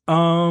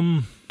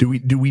 Do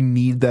we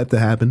need that to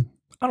happen?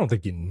 I don't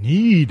think you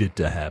need it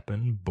to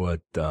happen,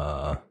 but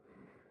I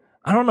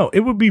don't know.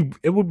 It would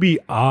be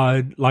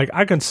odd. Like,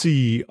 I can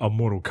see a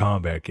Mortal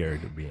Kombat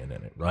character being in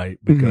it, right?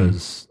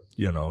 Because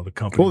you know the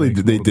company. Well,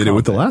 they did it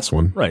with the last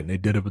one, right? And they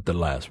did it with the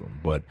last one,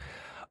 but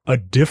a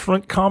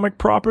different comic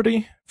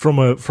property from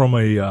a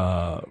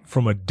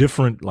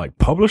different like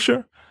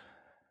publisher.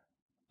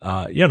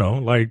 You know,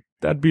 like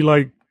that'd be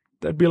like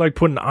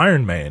putting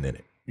Iron Man in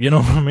it. You know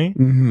what I mean?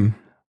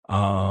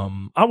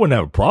 Mm-hmm. I wouldn't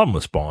have a problem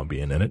with Spawn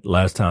being in it.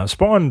 Last time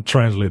Spawn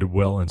translated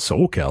well in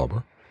Soul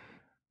Calibur.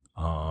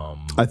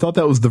 I thought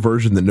that was the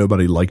version that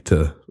nobody liked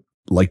to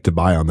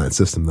buy on that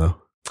system, though.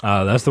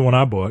 That's the one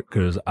I bought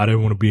because I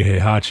didn't want to be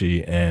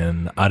Heihachi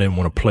and I didn't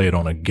want to play it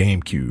on a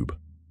GameCube.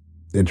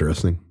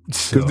 Interesting.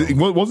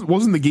 Because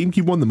wasn't the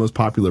GameCube one the most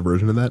popular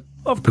version of that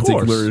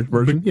particular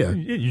version? But, yeah.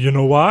 You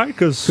know why?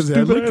 Because it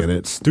had Link in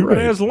it. Stupid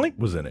ass Link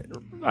was in it.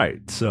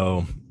 Right.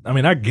 So, I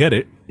mean, I get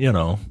it, you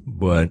know,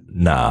 but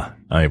nah,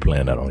 I ain't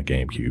playing that on a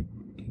GameCube.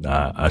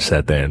 I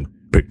sat there and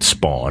picked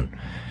Spawn.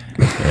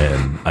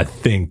 And I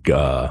think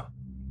Todd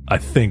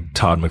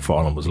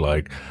McFarlane was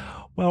like,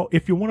 well,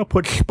 if you want to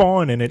put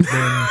Spawn in it,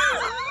 then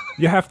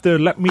you have to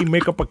let me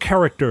make up a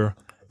character.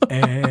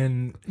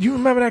 And you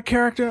remember that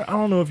character? I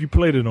don't know if you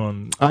played it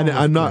on.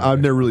 I've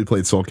never really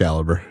played Soul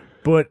Calibur.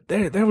 But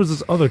there was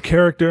this other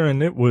character,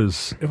 and it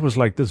was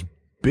like this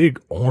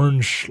big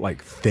orange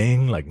like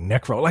thing, like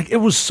Necro. Like it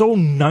was so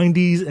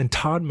 90s and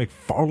Todd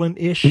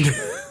McFarlane-ish.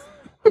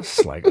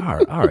 It's like,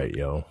 all right,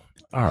 yo.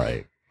 All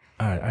right.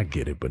 I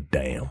get it, but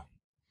damn.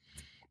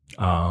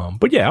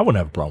 But yeah, I wouldn't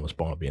have a problem with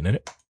Spawn being in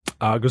it.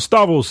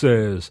 Gustavo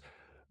says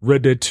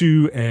Red Dead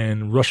 2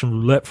 and Russian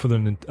Roulette of the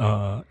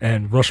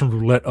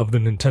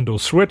Nintendo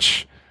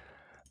Switch.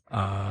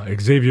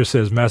 Xavier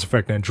says Mass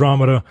Effect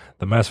Andromeda.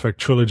 The Mass Effect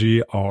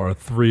trilogy are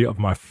 3 of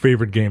my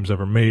favorite games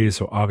ever made,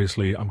 so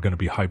obviously I'm going to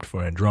be hyped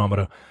for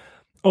Andromeda.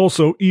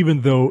 Also,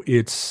 even though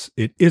it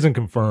isn't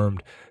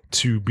confirmed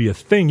to be a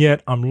thing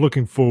yet, I'm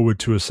looking forward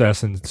to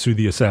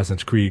the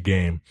Assassin's Creed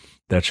game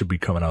that should be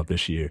coming out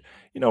this year.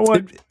 You know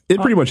what? It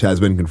pretty much has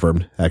been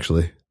confirmed,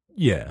 actually.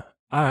 Yeah,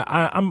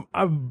 I'm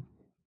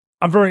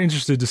very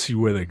interested to see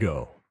where they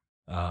go.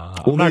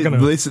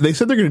 They said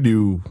they're going to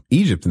do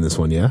Egypt in this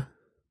one, yeah.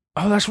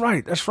 Oh, that's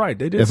right.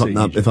 They did.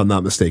 If I'm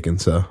not mistaken,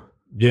 so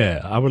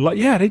yeah, I would like.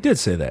 Yeah, they did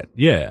say that.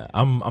 Yeah,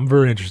 I'm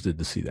very interested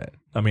to see that.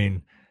 I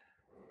mean,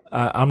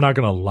 I'm not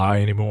gonna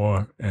lie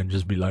anymore and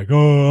just be like, oh,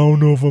 I don't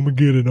know if I'm gonna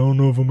get it. I don't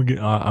know if I'm gonna get.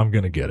 I'm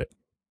gonna get it.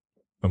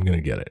 I'm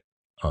gonna get it.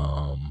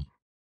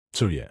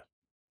 So yeah.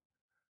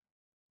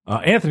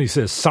 Anthony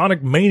says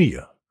Sonic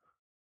Mania.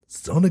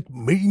 Sonic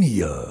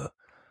Mania.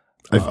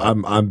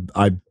 I'm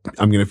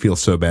gonna feel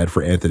so bad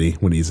for Anthony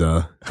when he's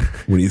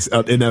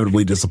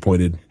inevitably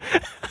disappointed.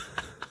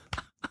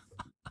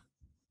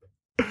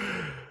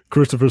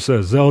 Christopher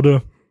says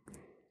Zelda.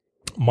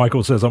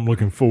 Michael says, I'm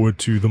looking forward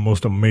to the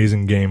most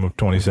amazing game of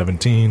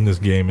 2017. This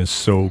game is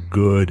so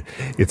good.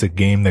 It's a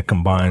game that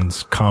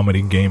combines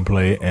comedy,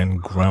 gameplay,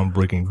 and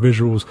groundbreaking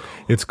visuals.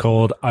 It's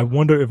called, I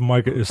wonder if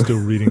Micah is still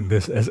reading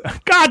this as,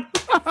 God,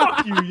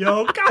 fuck you,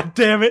 yo. God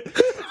damn it.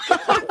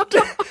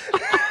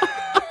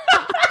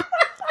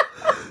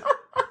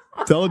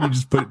 Tell him you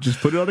just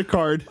put it on a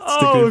card,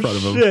 stick it in front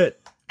of him.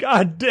 Shit.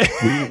 God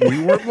damn.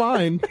 We weren't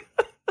lying.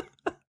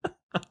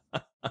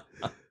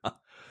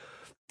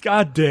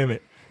 God damn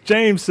it.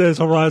 James says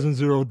Horizon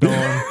Zero Dawn.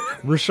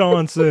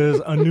 Rashawn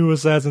says a new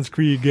Assassin's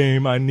Creed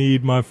game. I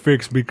need my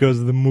fix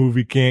because the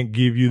movie can't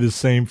give you the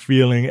same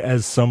feeling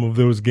as some of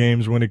those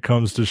games when it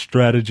comes to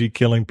strategy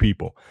killing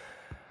people.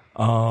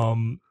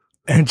 And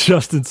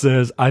Justin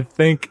says, I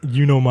think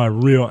you know my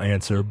real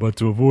answer, but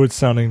to avoid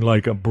sounding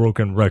like a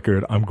broken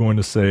record, I'm going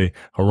to say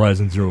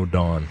Horizon Zero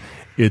Dawn.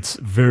 It's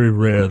very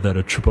rare that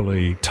a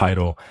AAA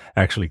title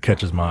actually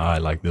catches my eye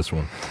like this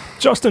one.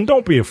 Justin,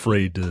 don't be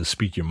afraid to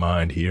speak your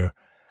mind here.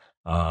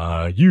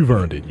 You've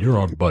earned it. You're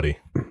our buddy.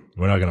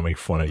 We're not going to make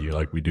fun of you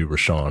like we do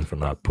Rashawn for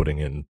not putting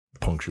in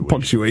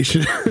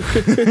punctuation.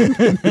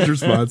 In his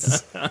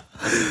responses.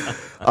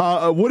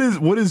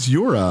 What is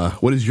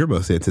your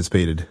most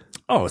anticipated?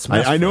 Oh, it's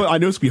Mass Effect. I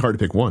know it's be hard to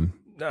pick one.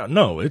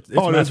 No, it's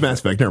it's Mass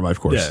Effect. Never mind, of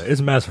course. Yeah,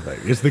 it's Mass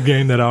Effect. It's the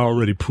game that I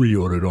already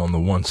pre-ordered on the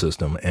one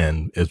system,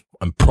 and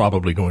I'm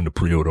probably going to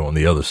pre-order on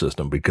the other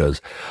system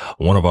because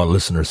one of our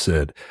listeners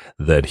said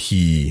that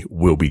he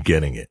will be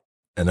getting it.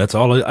 And that's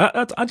all.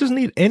 I just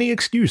need any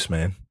excuse,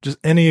 man. Just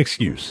any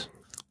excuse.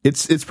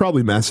 It's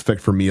probably Mass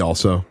Effect for me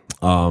also.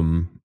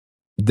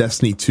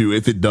 Destiny 2,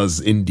 if it does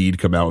indeed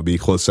come out, would be a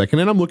close second.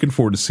 And I'm looking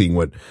forward to seeing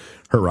what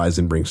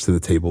Horizon brings to the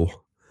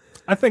table.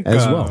 I think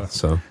as well.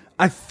 So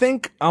I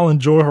think I'll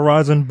enjoy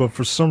Horizon, but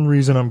for some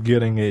reason I'm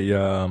getting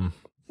a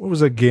what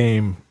was that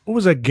game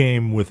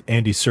with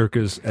Andy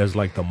Serkis as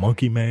like the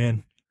monkey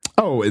man?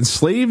 Oh,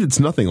 Enslaved? It's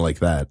nothing like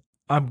that.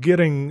 I'm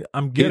getting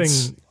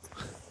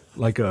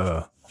like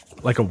a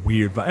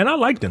weird vibe. And I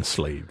liked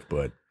Enslaved,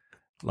 but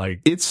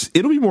like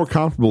it'll be more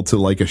comparable to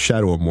like a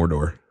Shadow of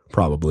Mordor,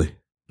 probably.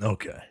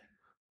 Okay.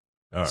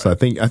 All right. So I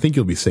think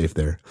you'll be safe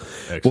there.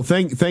 Excellent. Well,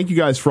 thank you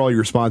guys for all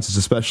your responses,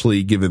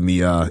 especially given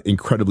the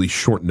incredibly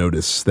short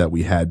notice that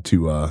we had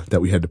to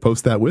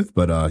post that with.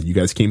 But you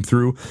guys came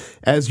through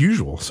as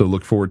usual. So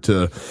look forward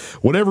to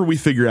whatever we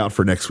figure out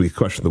for next week,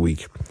 question of the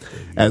week.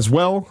 As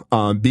well,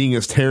 being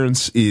as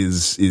Terrence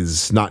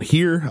is not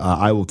here,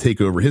 I will take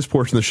over his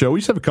portion of the show. We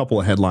just have a couple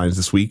of headlines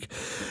this week.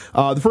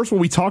 The first one,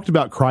 we talked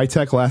about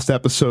Crytek last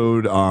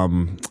episode,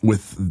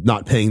 with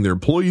not paying their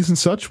employees and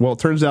such. Well, it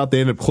turns out they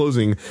ended up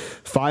closing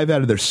 5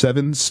 out of their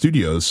 7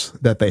 studios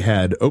that they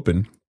had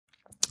open.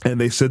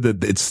 And they said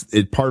that it's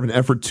part of an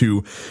effort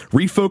to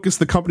refocus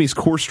the company's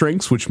core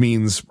strengths, which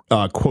means,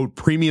 quote,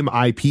 premium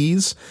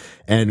IPs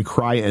and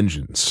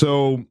CryEngine.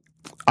 So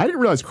I didn't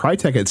realize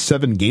Crytek had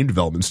 7 game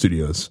development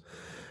studios,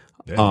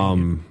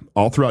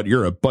 all throughout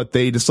Europe, but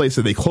they decided,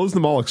 so they closed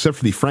them all except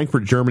for the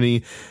Frankfurt,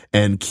 Germany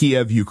and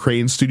Kiev,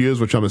 Ukraine studios,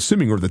 which I'm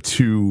assuming are the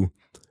 2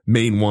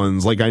 main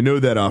ones. Like I know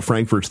that,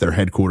 Frankfurt's their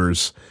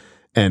headquarters,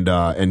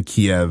 and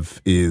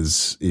Kiev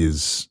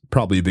is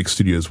probably a big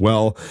studio as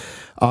well.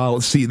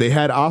 Let's see. They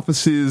had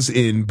offices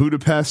in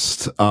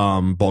Budapest,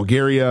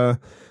 Bulgaria,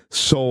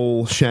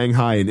 Seoul,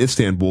 Shanghai, and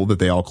Istanbul that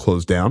they all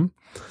closed down.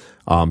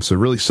 So it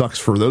really sucks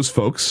for those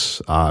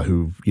folks,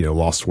 who,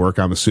 lost work,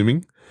 I'm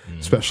assuming,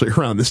 especially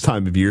around this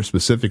time of year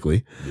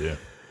specifically. Yeah.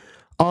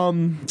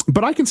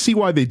 But I can see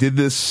why they did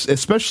this,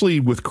 especially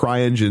with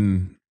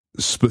CryEngine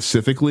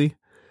specifically.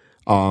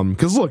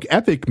 'Cause look,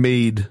 Epic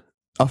made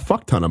a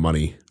fuck ton of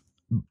money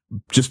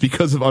just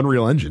because of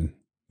Unreal Engine,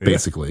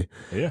 basically.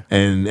 Yeah.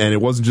 And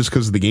it wasn't just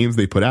because of the games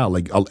they put out.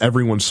 Like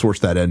everyone sourced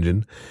that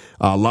engine.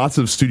 Lots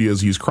of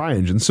studios use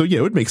CryEngine. So yeah,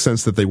 it would make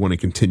sense that they want to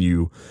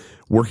continue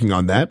working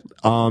on that.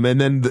 And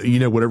then,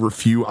 whatever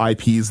few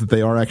IPs that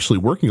they are actually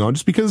working on,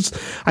 just because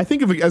I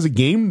think of it as a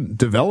game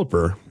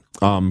developer,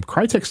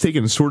 Crytek's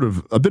taken sort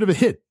of a bit of a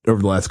hit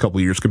over the last couple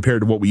of years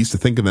compared to what we used to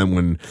think of them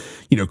when,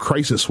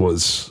 Crysis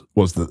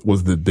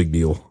was the big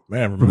deal.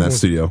 Man, from that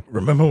studio.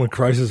 Remember when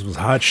Crysis was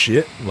hot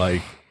shit?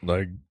 Like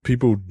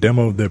people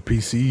demoed their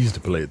PCs to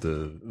play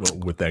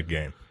with that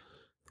game.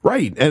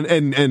 Right.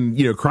 And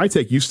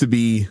Crytek used to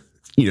be,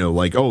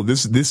 like, oh,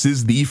 this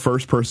is the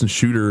first person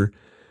shooter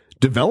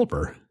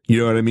developer. You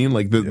know what I mean?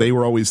 Like they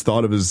were always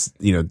thought of as,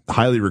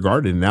 highly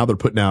regarded. And now they're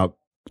putting out,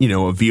 a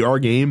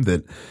VR game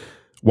that,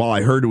 while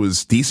I heard it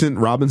was decent,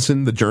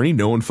 Robinson, The Journey,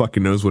 no one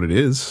fucking knows what it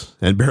is,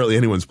 and barely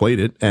anyone's played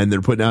it, and they're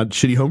putting out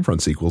shitty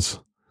Homefront sequels.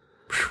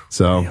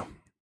 So,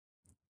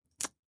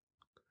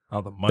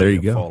 how the money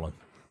fallen.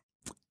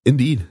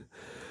 Indeed.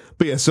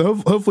 But yeah, so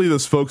hopefully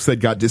those folks that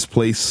got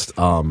displaced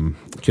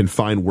can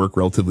find work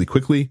relatively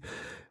quickly.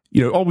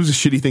 Always a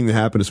shitty thing to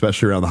happen,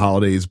 especially around the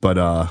holidays. But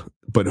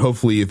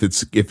hopefully, if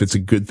it's a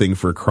good thing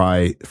for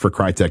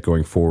Crytek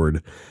going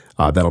forward,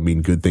 that'll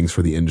mean good things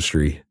for the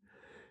industry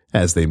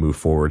as they move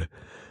forward.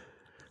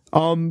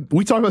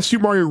 We talked about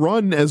Super Mario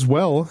Run as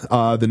well.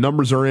 The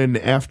numbers are in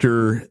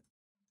after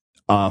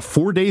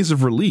 4 days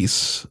of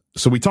release.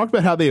 So we talked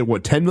about how they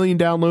had 10 million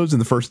downloads in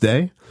the first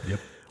day. Yep.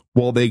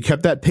 Well, they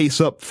kept that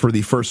pace up for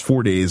the first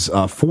 4 days.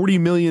 40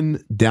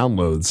 million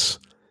downloads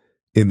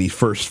in the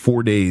first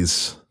 4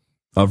 days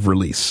of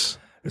release.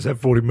 Is that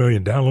 40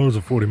 million downloads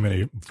or 40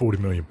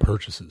 million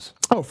purchases?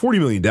 Oh, 40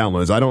 million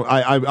downloads.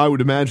 I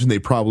would imagine they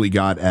probably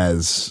got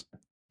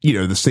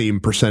the same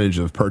percentage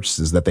of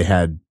purchases that they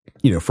had,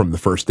 from the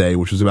first day,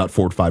 which was about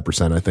 4 to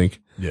 5%, I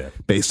think. Yeah.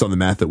 Based on the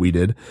math that we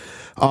did.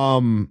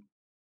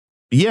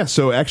 Yeah.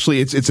 So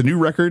actually it's a new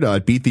record.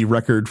 It beat the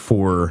record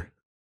for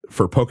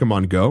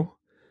Pokemon Go.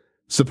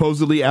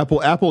 Supposedly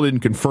Apple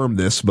didn't confirm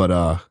this,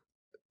 but,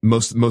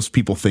 most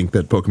people think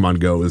that Pokemon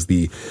Go is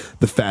the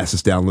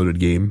fastest downloaded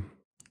game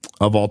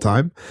of all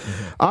time.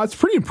 Mm-hmm. It's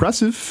pretty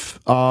impressive.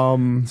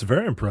 It's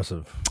very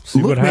impressive.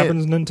 See what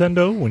happens,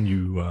 Nintendo, when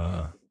you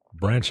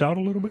branch out a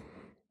little bit.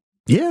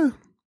 Yeah.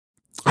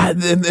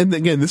 And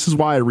again, this is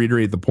why I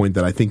reiterate the point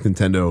that I think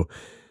Nintendo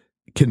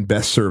can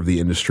best serve the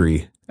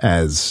industry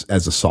as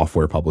a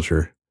software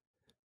publisher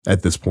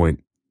at this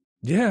point.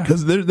 Yeah.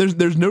 Because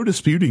there's no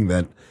disputing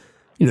that,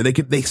 they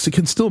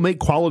can still make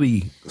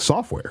quality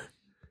software.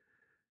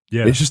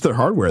 Yeah. It's just their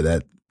hardware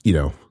that,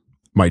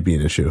 might be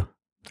an issue.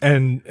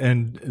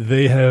 And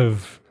they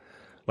have,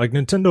 like,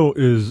 Nintendo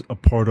is a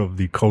part of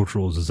the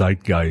cultural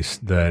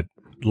zeitgeist that,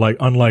 like,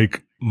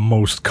 unlike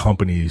most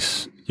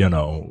companies,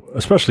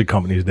 especially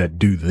companies that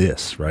do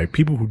this, right?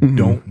 People who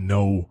don't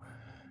know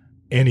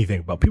anything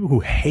about, people who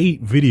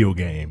hate video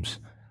games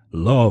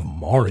love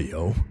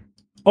Mario.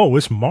 Oh,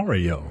 it's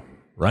Mario,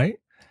 right?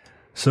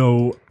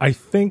 So I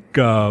think,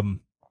 I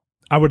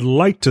would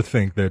like to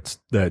think that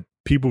the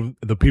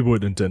people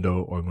at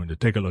Nintendo are going to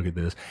take a look at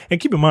this, and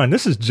keep in mind,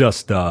 this is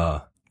just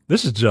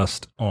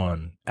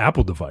on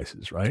Apple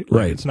devices, right?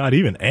 Right. It's not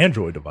even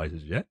Android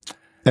devices yet.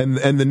 And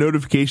the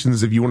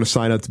notifications, if you want to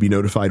sign up to be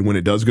notified when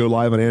it does go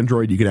live on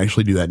Android, you can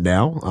actually do that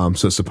now.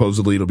 So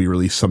supposedly it'll be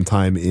released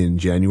sometime in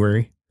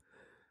January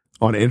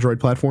on Android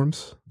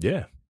platforms.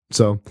 Yeah.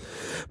 So,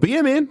 but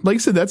yeah, man, like I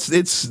said,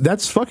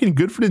 that's fucking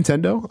good for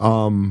Nintendo.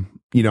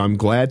 I'm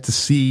glad to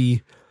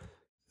see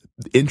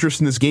interest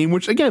in this game,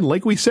 which again,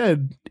 like we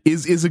said,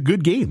 is a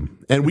good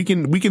game, and we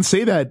can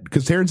say that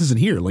because Terrence isn't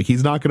here. Like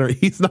he's not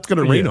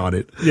gonna rain on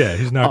it. Yeah,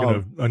 he's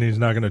not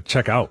gonna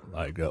check out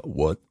like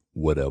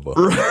whatever.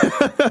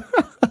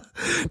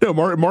 No,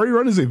 Mario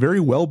Run is a very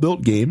well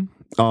built game.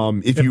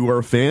 If you are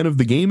a fan of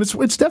the game, it's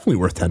definitely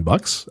worth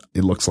 $10.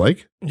 It looks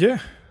like. Yeah.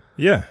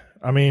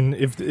 I mean,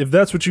 if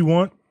that's what you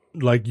want,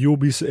 like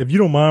if you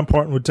don't mind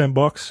parting with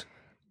 $10,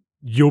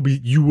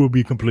 you will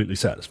be completely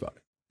satisfied.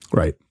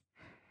 Right.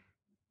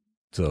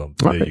 So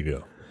there you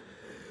go.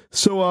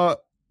 So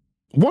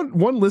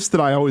one list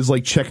that I always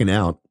like checking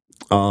out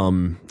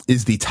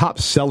is the top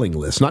selling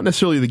list. Not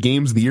necessarily the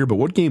games of the year, but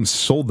what games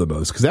sold the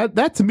most. Because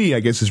that to me, I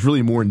guess, is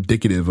really more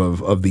indicative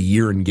of the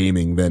year in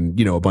gaming than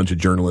a bunch of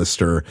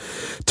journalists or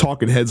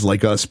talking heads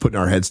like us putting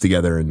our heads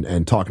together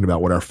and talking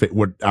about what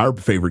our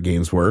favorite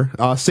games were.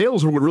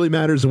 Sales are what really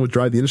matters and what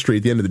drive the industry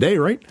at the end of the day,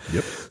 right?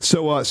 Yep.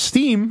 So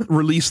Steam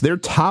released their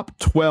top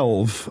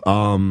 12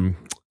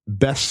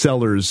 best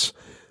sellers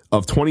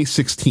of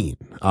 2016.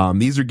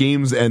 These are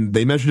games, and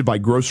they measured it by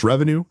gross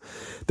revenue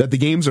that the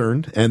games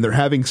earned, and they're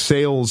having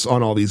sales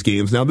on all these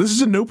games. Now, this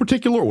is in no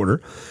particular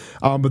order,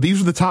 but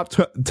these are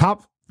the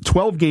top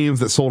 12 games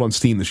that sold on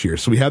Steam this year.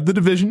 So we have The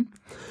Division,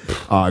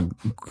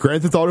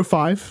 Grand Theft Auto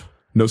 5,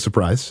 no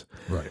surprise.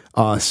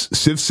 Right.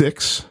 Civ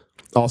 6,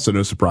 also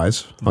no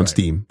surprise on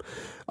Steam.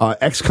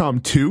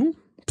 XCOM 2,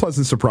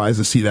 pleasant surprise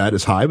to see that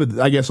as high, but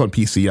I guess on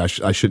PC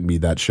I shouldn't be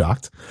that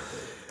shocked.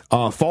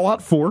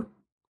 Fallout 4.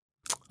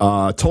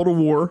 Total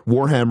War,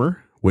 Warhammer,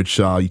 which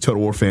you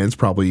Total War fans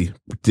probably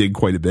dig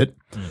quite a bit.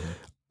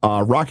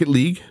 Mm-hmm. Rocket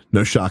League,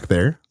 no shock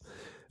there.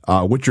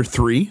 Witcher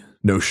 3,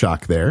 no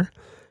shock there.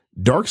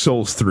 Dark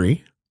Souls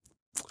 3.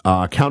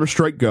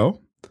 Counter-Strike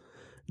Go.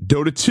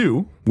 Dota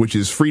 2, which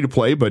is free to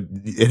play, but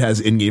it has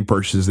in-game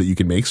purchases that you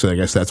can make, so I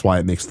guess that's why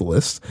it makes the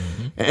list.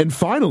 Mm-hmm. And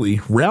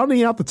finally,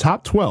 rounding out the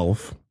top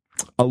 12,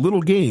 a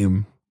little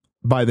game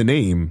by the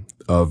name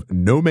of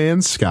No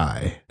Man's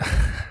Sky.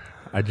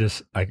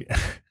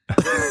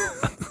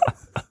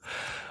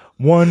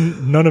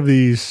 None of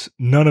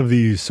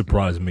these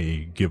surprise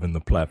me given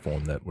the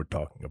platform that we're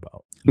talking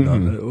about.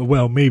 Mm-hmm.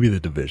 Well, maybe The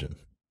Division.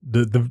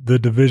 The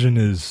Division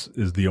is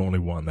the only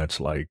one that's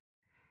like,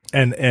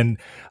 and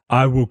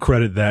I will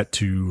credit that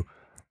to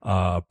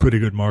pretty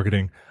good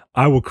marketing.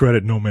 I will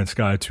credit No Man's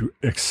Sky to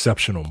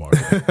exceptional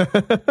marketing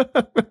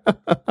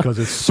because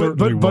it's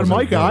certainly. But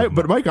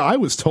Micah, I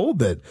was told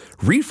that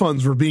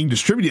refunds were being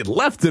distributed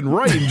left and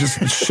right and just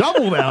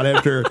shoveled out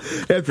after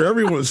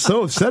everyone was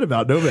so upset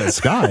about No Man's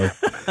Sky.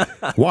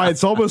 Why,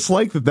 it's almost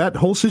like that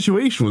whole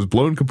situation was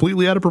blown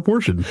completely out of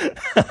proportion.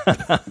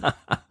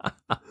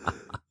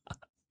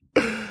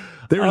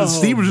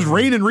 Steam was just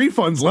raining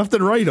refunds left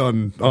and right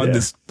on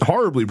this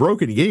horribly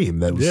broken game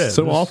that was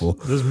so awful.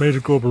 This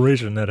major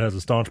corporation that has a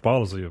staunch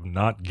policy of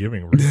not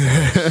giving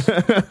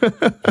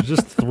refunds,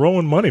 just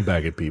throwing money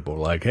back at people.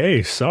 Like,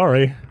 hey,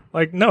 sorry.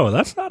 Like, no,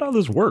 that's not how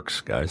this works,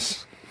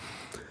 guys.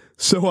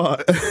 So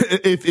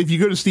if you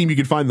go to Steam, you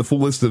can find the full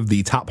list of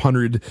the top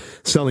 100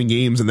 selling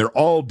games, and they're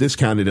all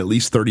discounted at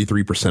least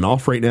 33%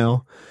 off right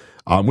now.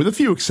 With a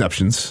few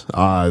exceptions,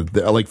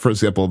 like, for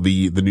example,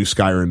 the new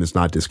Skyrim is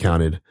not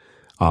discounted.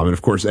 And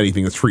of course,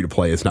 anything that's free to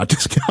play is not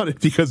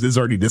discounted because it's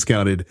already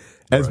discounted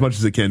as much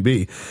as it can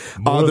be.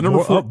 The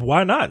number 4,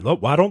 why not?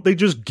 Why don't they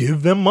just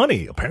give them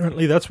money?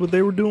 Apparently, that's what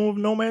they were doing with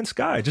No Man's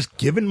Sky, just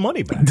giving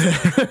money back.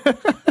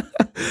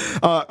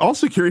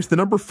 Also curious, the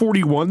number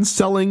 41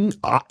 selling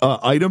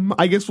item,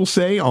 I guess we'll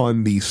say,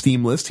 on the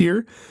Steam list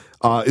here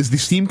is the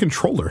Steam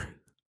controller.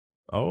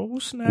 Oh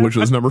snap! Which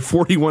was number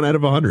 41 out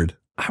of 100.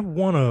 I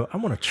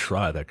wanna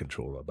try that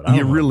controller, but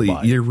you really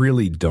don't. You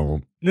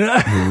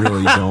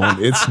really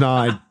don't. It's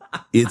not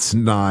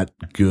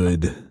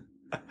good.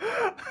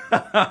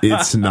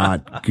 It's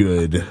not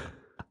good.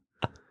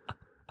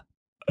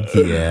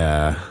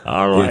 Yeah.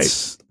 All right.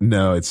 It's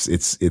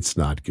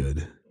not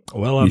good.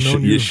 Well,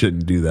 you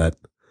shouldn't do that.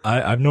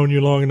 I've known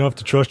you long enough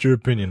to trust your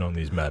opinion on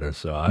these matters,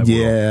 so I will.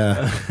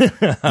 Yeah.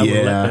 I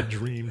will let that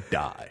dream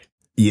die.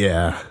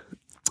 Yeah.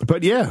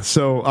 But yeah,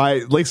 so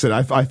like I said,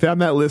 I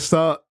found that list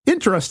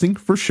interesting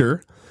for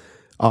sure.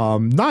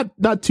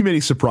 Not too many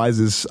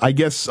surprises. I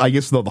guess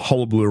though, the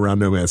hullabaloo around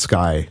No Man's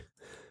Sky,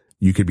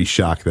 you could be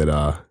shocked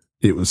that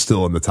it was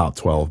still in the top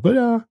 12. But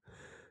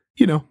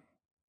it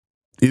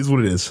is what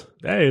it is.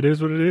 Hey, it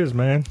is what it is,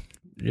 man.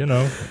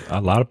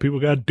 A lot of people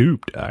got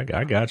duped.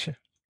 I got you.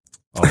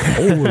 A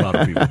whole lot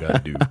of people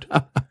got duped.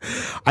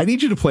 I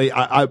need you to play.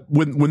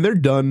 When they're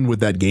done with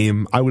that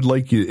game, I would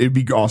like you. It'd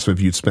be awesome if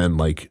you'd spend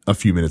like a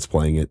few minutes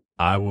playing it.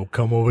 I will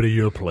come over to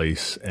your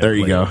place. And there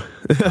you go.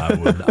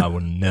 I will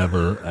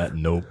never.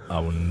 Nope.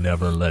 I will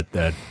never let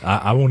that.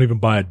 I won't even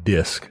buy a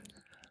disc.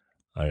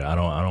 Like, I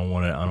don't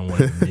want it. I don't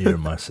want it near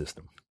my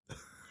system.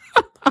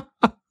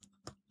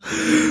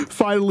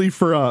 Finally,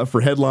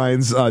 for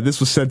headlines, this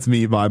was sent to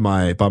me by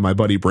my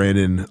buddy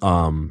Brandon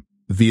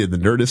via the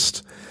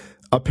Nerdist.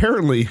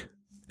 Apparently,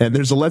 and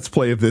there's a Let's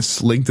Play of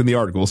this linked in the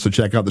article, so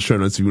check out the show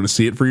notes if you want to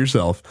see it for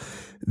yourself.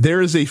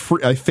 There is a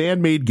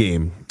fan-made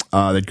game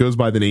that goes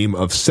by the name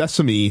of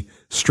Sesame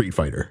Street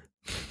Fighter.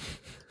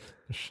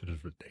 This shit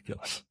is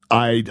ridiculous.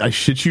 I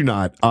shit you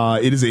not.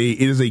 It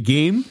is a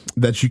game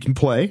that you can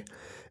play,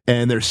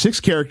 and there's 6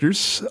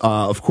 characters,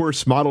 of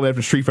course, modeled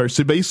after Street Fighter.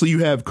 So basically,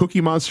 you have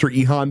Cookie Monster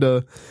E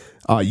Honda,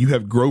 you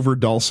have Grover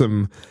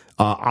Dhalsim,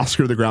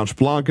 Oscar the Grouch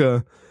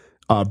Blanca,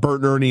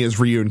 Bert and Ernie as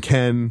Ryu and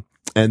Ken,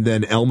 and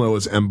then Elmo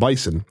as M.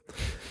 Bison.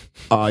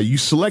 You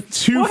select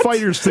 2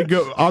 fighters to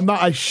go.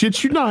 I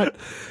shit you not.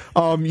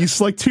 You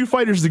select 2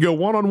 fighters to go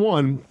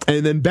 1-on-1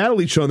 and then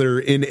battle each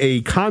other in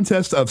a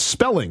contest of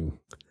spelling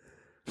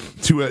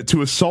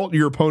to assault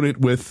your opponent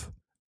with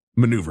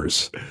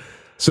maneuvers.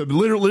 So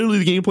literally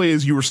the gameplay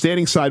is you were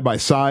standing side by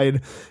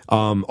side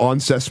on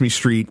Sesame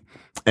Street,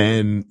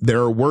 and there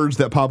are words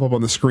that pop up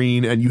on the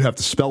screen and you have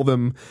to spell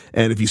them.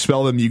 And if you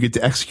spell them, you get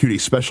to execute a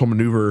special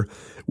maneuver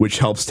which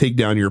helps take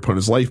down your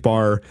opponent's life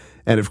bar.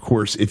 And of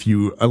course, if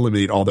you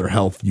eliminate all their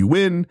health, you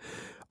win.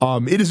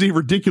 It is a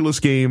ridiculous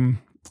game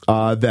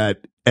that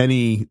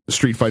any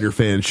Street Fighter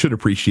fan should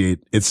appreciate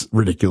its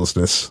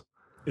ridiculousness.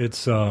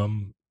 It's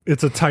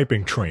a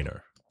typing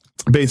trainer,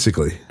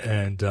 basically.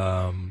 And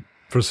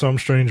for some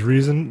strange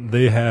reason,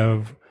 they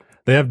have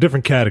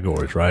different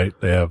categories, right?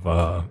 They have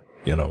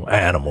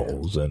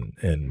animals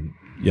and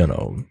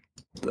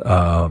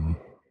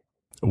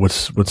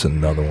what's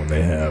another one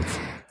they have?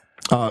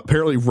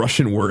 Apparently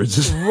Russian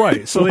words.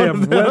 Right. So they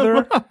have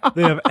weather,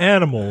 they have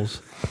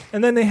animals,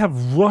 and then they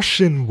have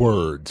Russian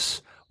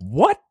words.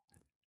 What?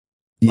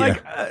 Yeah.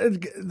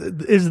 Like,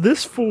 is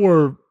this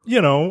for,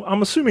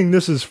 I'm assuming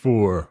this is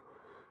for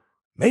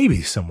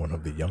maybe someone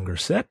of the younger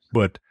set,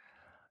 but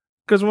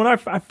because when I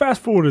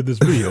fast forwarded this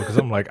video, because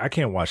I'm like, I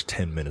can't watch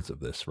 10 minutes of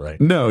this, right?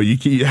 No,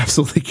 you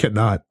absolutely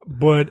cannot.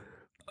 But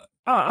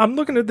I'm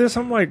looking at this,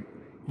 I'm like,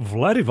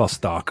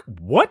 Vladivostok,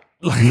 what?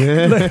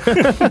 Like,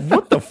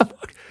 what the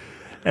fuck?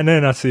 And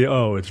then I see,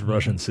 it's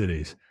Russian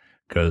cities,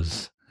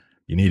 because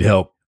you need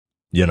help,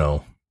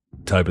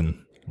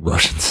 typing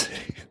Russian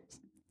cities.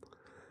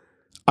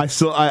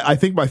 I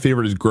think my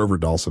favorite is Grover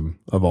Dhalsim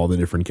of all the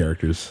different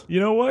characters.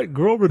 You know what?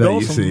 Grover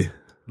Dhalsim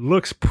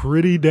looks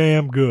pretty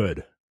damn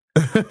good.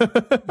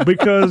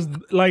 Because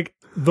like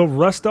the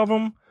rest of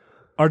them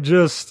are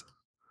just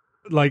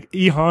like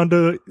E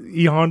Honda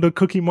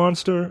Cookie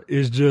Monster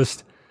is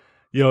just,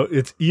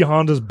 it's E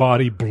Honda's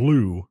body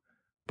blue,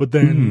 but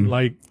then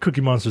like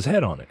Cookie Monster's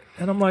head on it.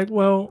 And I'm like,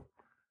 well,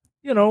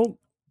 you know,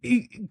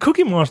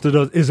 Cookie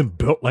Monster isn't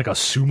built like a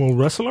sumo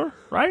wrestler,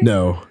 right?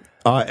 No.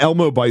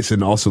 Elmo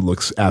Bison also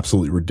looks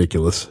absolutely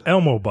ridiculous.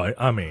 Elmo Bison,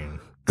 I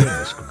mean,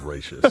 goodness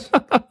gracious.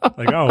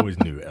 Like, I always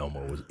knew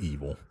Elmo was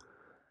evil.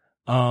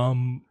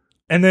 And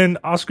then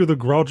Oscar the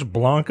Grouch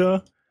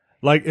Blanca,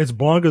 like, it's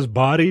Blanca's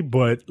body,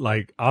 but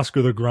like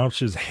Oscar the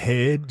Grouch's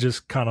head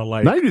just kind of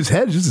like. Not even his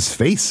head, just his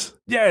face.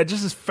 Yeah,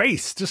 just his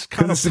face. Just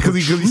kind of. Because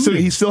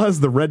he still has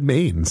the red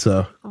mane,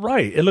 so.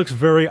 Right. It looks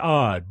very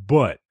odd,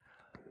 but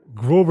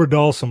Grover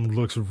Dalsum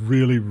looks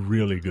really,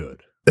 really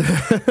good.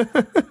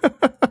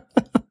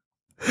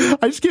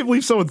 I just can't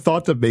believe someone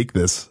thought to make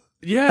this.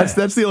 Yeah.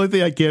 That's the only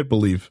thing I can't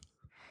believe.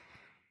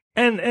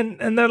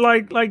 And they're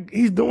like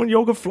he's doing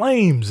yoga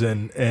flames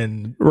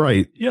and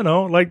right. You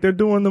know, like they're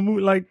doing the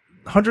movie, like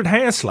 100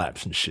 hand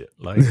slaps and shit.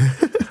 Like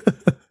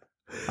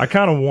I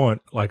kind of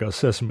want like a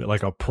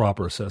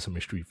proper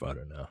Sesame Street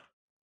Fighter now.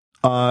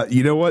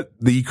 You know what?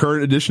 The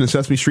current edition of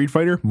Sesame Street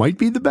Fighter might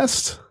be the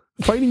best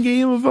fighting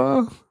game of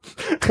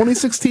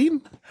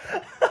 2016.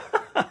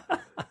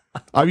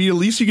 I mean, at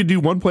least you could do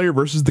one player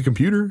versus the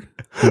computer.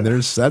 And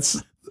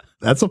that's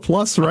a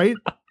plus, right?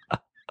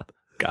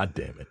 God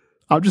damn it.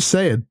 I'm just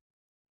saying.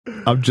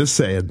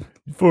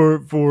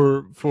 For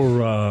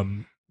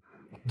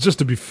just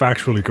to be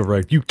factually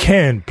correct, you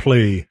can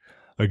play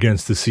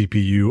against the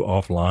CPU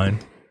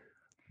offline,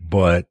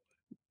 but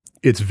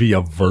it's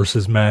via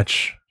versus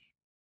match.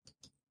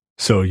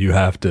 So you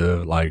have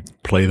to like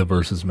play the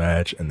versus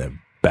match and then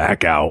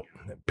back out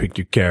and pick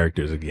your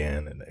characters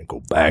again and then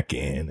go back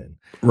in and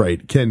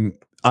right.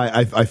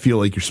 I feel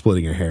like you're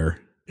splitting a hair.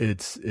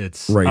 It's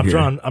right.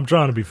 I'm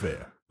trying to be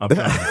fair.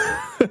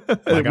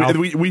 Like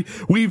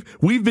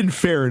we've been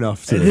fair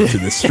enough to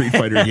this Street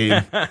Fighter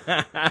game.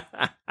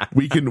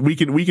 We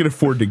can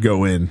afford to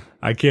go in.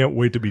 I can't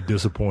wait to be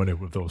disappointed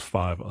with those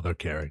 5 other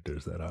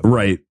characters that I've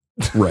right.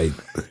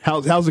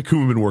 How's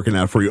Akuma been working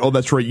out for you? Oh,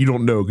 that's right. You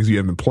don't know because you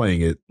haven't been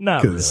playing it.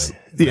 Not really.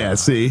 Yeah.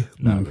 See.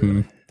 Not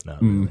really.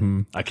 Not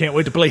really. I can't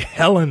wait to play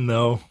Helen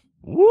though.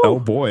 Woo. Oh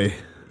boy.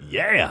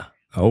 Yeah.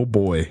 Oh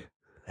boy.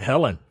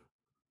 Helen.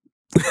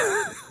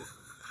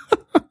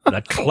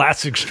 That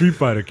classic Street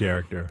Fighter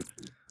character,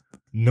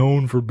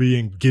 known for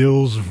being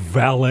Gil's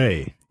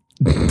valet.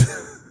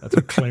 That's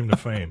a claim to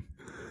fame.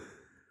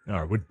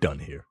 All right, we're done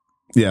here.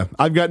 Yeah,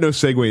 I've got no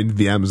segue into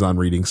the Amazon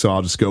reading, so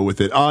I'll just go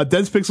with it.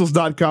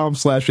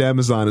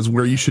 Densepixels.com/Amazon is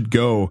where you should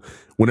go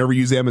whenever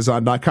you use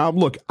Amazon.com.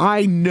 Look,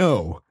 I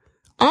know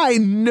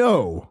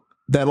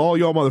that all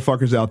y'all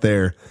motherfuckers out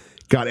there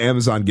got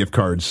Amazon gift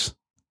cards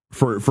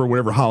for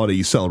whatever holiday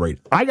you celebrate.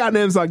 I got an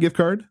Amazon gift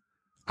card.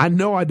 I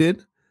know I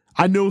did.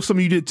 I know some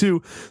of you did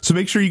too. So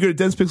make sure you go to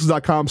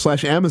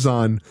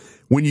densepixels.com/Amazon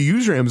when you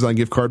use your Amazon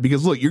gift card,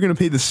 because look, you're going to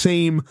pay the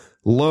same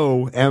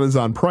low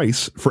Amazon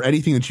price for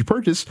anything that you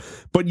purchase,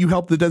 but you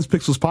help the Dense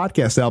Pixels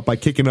podcast out by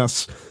kicking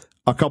us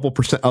a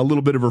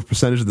little bit of a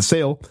percentage of the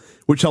sale,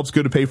 which helps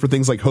go to pay for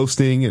things like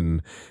hosting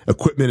and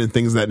equipment and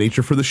things of that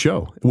nature for the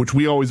show, which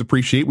we always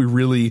appreciate. We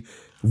really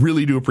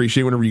do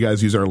appreciate whenever you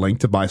guys use our link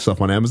to buy stuff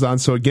on Amazon.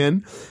 So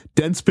again,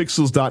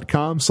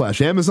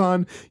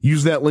 densepixels.com/Amazon.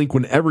 Use that link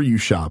whenever you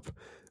shop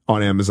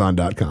on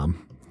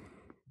Amazon.com.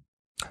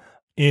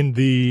 In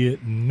the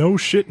no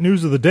shit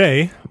news of the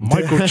day,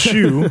 Michael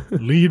Chu,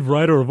 lead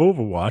writer of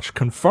Overwatch,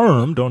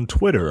 confirmed on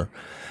Twitter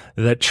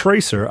that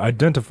Tracer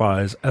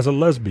identifies as a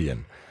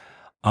lesbian.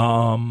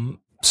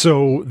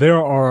 So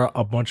there are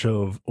a bunch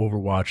of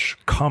Overwatch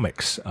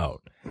comics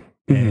out,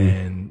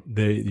 and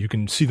you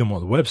can see them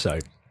on the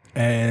website.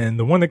 And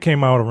the one that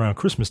came out around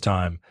Christmas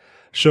time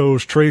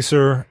shows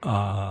Tracer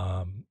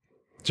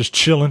just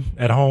chilling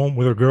at home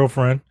with her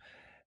girlfriend.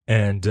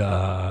 And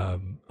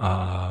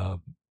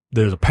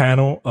there's a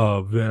panel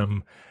of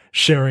them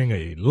sharing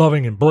a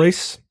loving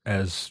embrace,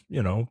 as,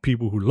 you know,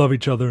 people who love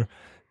each other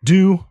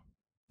do.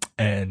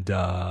 And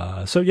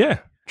so, yeah,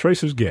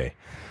 Tracer's gay.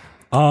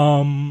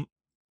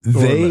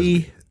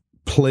 They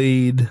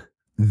played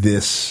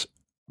this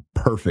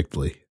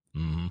perfectly.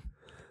 Mm-hmm.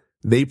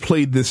 They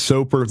played this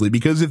so perfectly,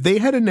 because if they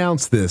had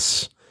announced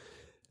this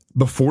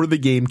before the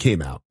game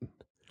came out,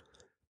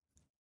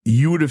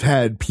 you would have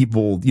had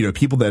people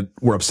that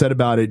were upset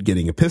about it,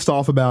 getting pissed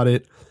off about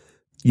it.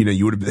 You know,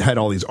 you would have had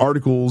all these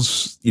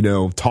articles,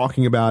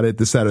 talking about it,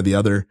 this, that, or the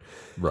other.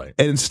 Right.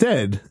 And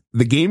instead,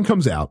 the game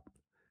comes out.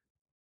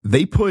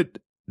 They put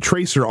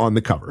Tracer on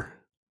the cover.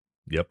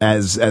 Yep.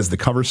 As the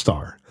cover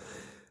star.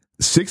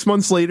 6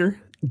 months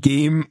later,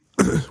 game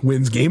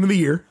wins Game of the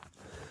Year.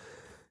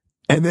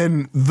 And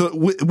then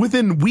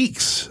within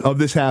weeks of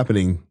this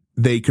happening,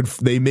 they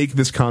make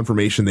this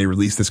confirmation. They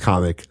release this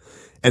comic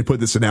and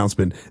put this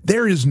announcement.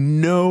 There is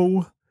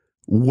no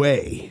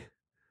way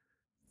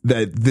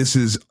that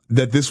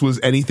this was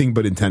anything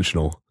but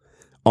intentional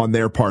on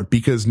their part,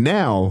 because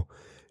now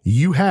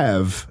you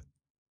have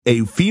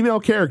a female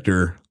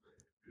character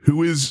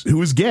who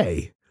is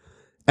gay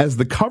as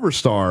the cover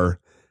star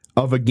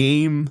of a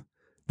game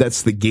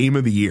that's the Game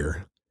of the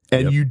Year.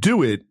 And you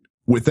do it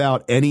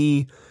without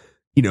any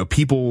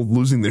people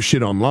losing their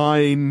shit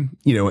online,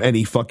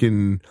 any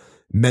fucking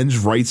men's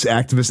rights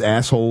activist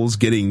assholes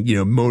getting,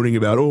 moaning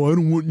about, oh, I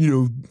don't want,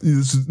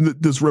 this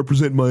doesn't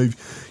represent my,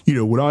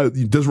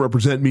 it doesn't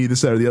represent me,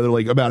 this, that, or the other,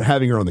 like about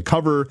having her on the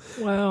cover.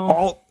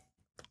 Well,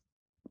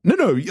 No,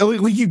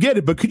 like you get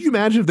it, but could you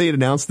imagine if they had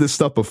announced this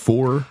stuff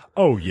before?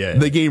 Oh yeah,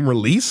 the game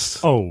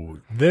released. Oh,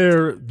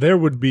 there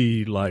would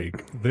be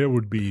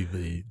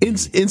the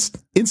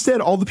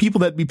instead all the people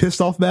that'd be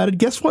pissed off about it.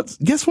 Guess what?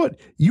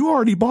 You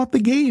already bought the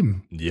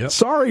game. Yeah.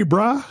 Sorry,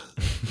 brah.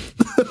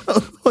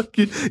 Like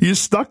you're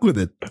stuck with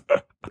it.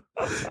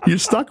 You're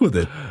stuck with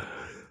it.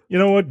 You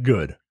know what?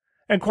 Good.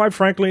 And quite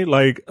frankly,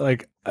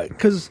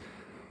 because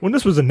when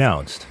this was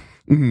announced,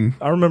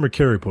 I remember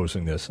Carrie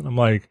posting this, and I'm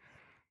like,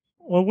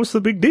 well, what's the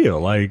big deal?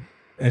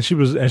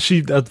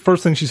 The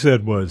first thing she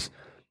said was,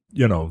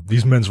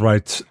 these men's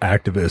rights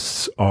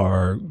activists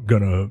are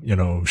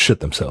gonna, shit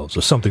themselves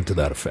or something to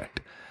that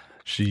effect.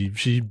 She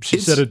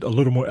said it a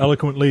little more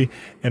eloquently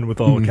and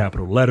with all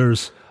capital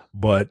letters,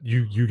 but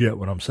you get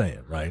what I'm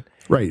saying, right?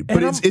 Right.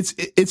 But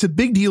it's a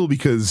big deal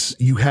because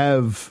you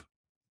have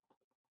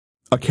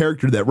a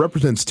character that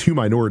represents two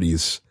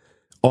minorities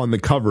on the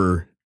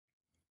cover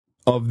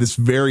of this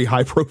very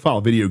high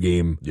profile video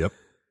game. Yep.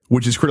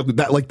 Which is critical.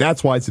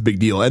 That's why it's a big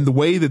deal. And the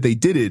way that they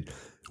did it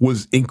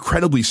was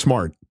incredibly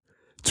smart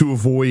to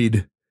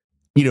avoid,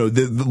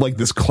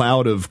 this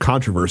cloud of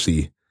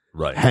controversy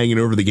right hanging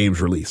over the game's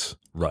release.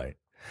 Right.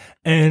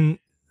 And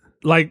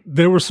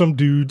there were some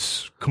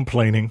dudes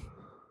complaining,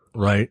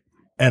 right?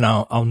 And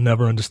I'll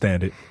never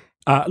understand it.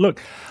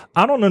 Look,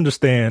 I don't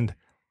understand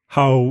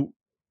how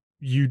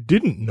you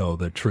didn't know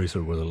that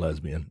Tracer was a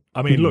lesbian.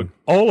 I mean, look,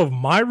 all of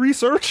my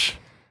research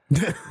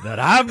that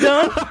I've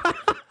done.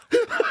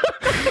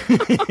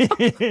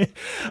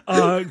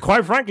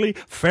 Quite frankly,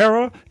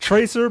 Farrah,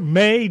 Tracer,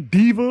 May,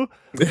 Diva,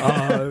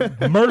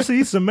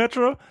 Mercy,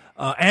 Symmetra,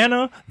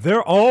 Anna,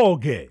 they're all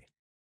gay.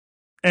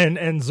 And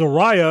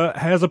Zarya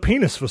has a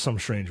penis for some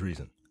strange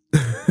reason.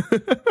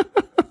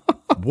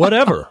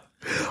 Whatever.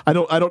 I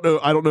don't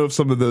know if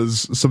some of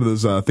those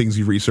things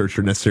you researched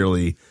are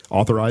necessarily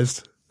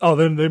authorized. Oh,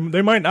 then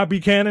they might not be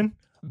canon,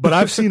 but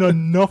I've seen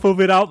enough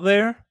of it out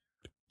there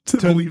to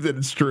believe that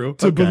it's true.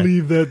 To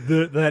believe that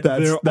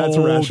that's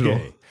all rational.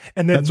 Gay.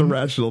 And that, that's a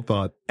rational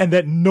thought. And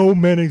that no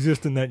men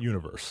exist in that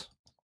universe.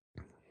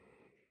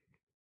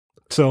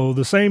 So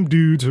the same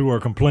dudes who are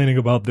complaining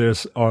about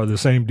this are the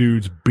same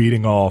dudes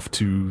beating off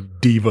to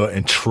Diva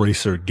and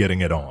Tracer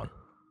getting it on.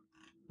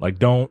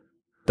 Don't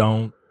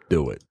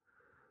do it.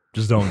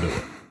 Just don't do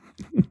it.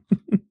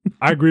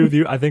 I agree with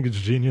you. I think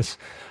it's genius.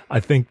 I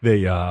think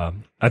they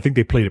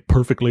played it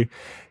perfectly,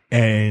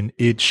 and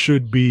it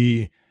should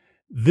be.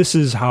 This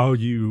is how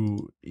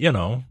and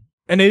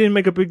they didn't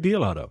make a big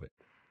deal out of it,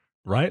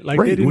 right?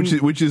 Right,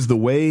 which is the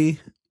way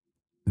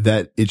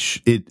that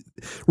it's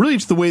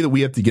the way that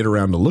we have to get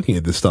around to looking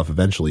at this stuff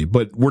eventually.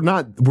 But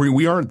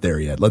we aren't there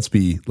yet. Let's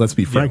be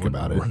frank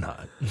about it. We're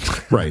not.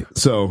 Right.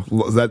 So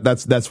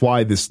that's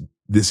why this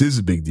is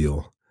a big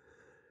deal.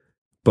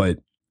 But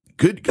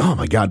good. Oh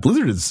my God,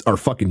 Blizzard are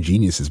fucking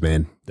geniuses,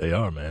 man. They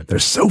are, man. They're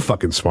so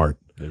fucking smart.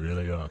 They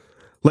really are.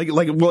 Like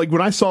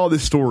when I saw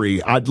this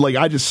story, I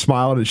just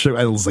smiled and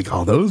I was like,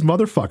 oh, those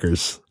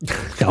motherfuckers,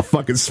 how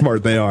fucking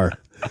smart they are.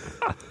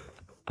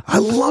 I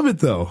love it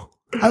though.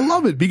 I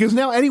love it because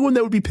now anyone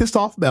that would be pissed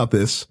off about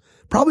this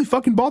probably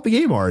fucking bought the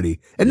game already.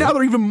 And now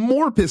they're even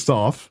more pissed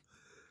off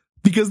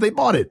because they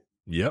bought it.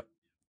 Yep.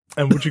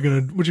 And what you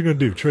gonna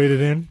do? Trade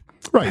it in?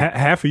 Right.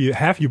 Half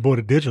you bought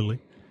it digitally.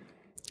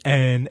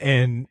 And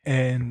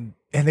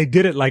they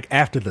did it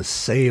after the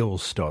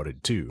sales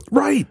started too.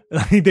 Right.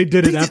 They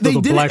did it after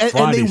the Black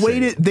Friday.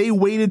 And they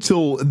waited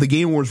till the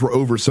Game Wars were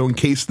over, so in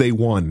case they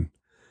won.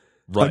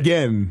 Right.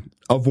 Again,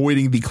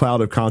 avoiding the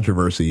cloud of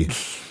controversy.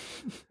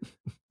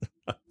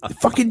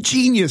 Fucking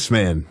genius,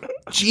 man.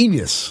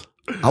 Genius.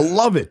 I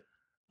love it.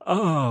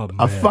 Oh, man.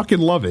 I fucking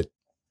love it.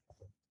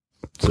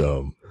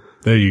 So,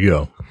 there you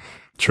go.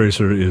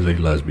 Tracer is a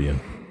lesbian.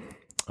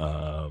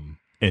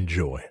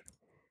 Enjoy.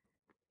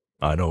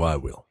 I know I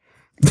will.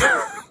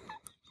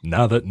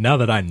 Now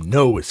that I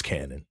know it's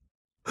canon.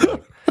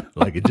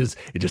 It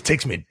just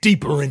takes me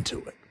deeper into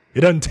it.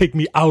 It doesn't take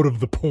me out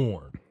of the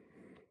porn.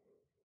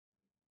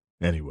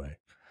 Anyway.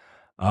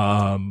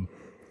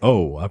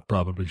 I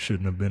probably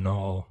shouldn't have been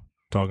all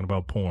talking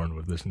about porn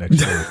with this next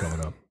story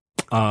coming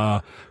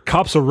up.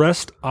 Cops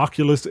arrest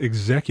Oculus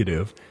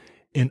executive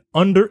in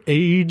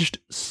underage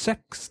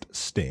sex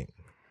sting.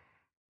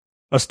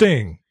 A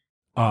sting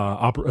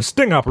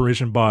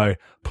operation by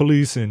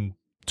police in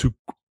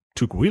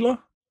Tukwila?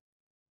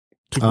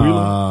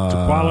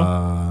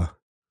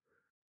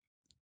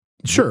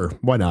 Sure,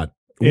 why not?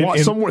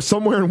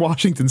 Somewhere in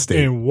Washington State.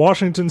 In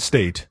Washington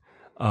State,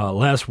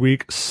 last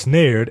week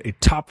snared a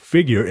top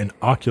figure in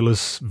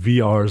Oculus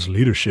VR's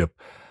leadership.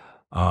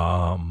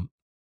 Dove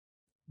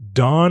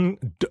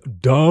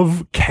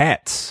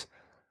Katz,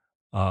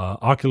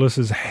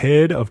 Oculus's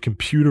head of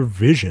computer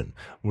vision,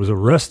 was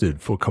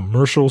arrested for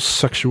commercial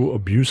sexual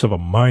abuse of a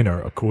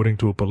minor, according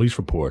to a police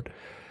report.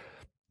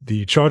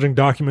 The charging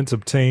documents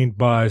obtained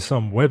by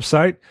some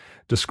website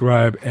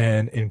describe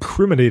an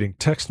incriminating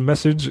text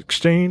message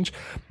exchange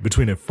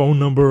between a phone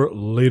number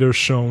later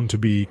shown to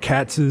be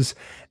Katz's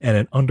and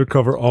an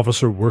undercover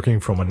officer working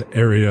from an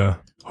area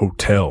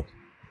hotel.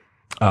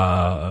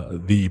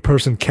 The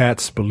person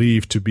Katz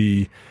believed to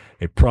be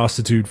a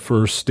prostitute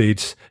first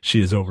states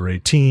she is over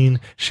 18.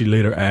 She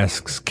later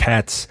asks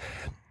Katz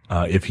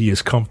if he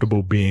is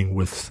comfortable being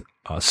with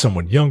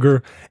someone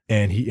younger,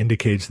 and he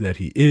indicates that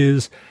he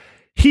is.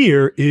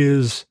 Here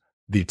is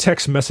the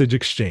text message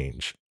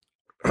exchange.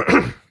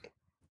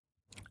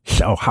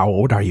 So how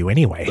old are you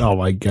anyway? Oh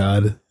my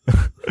God.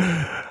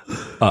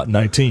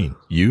 19.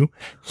 You?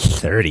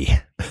 30.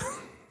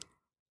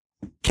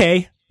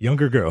 Okay.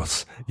 Younger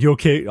girls. You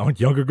okay? Aren't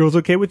younger girls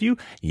okay with you?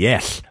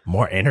 Yes.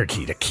 More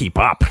energy to keep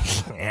up.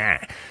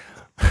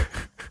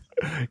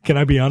 Can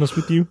I be honest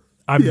with you?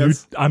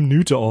 I'm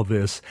new to all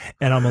this,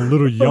 and I'm a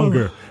little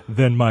younger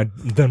than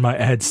my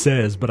ad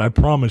says, but I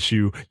promise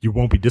you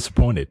won't be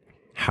disappointed.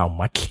 How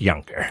much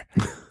younger?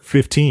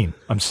 15.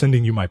 I'm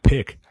sending you my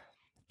pic.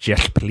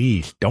 Just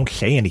please don't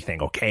say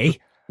anything, okay?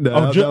 No,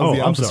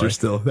 I'm sorry.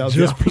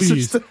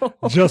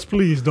 Just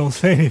please don't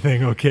say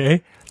anything,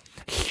 okay?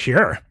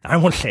 Sure, I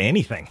won't say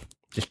anything.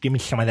 Just give me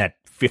some of that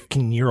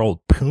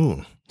 15-year-old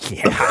poon.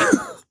 Yeah.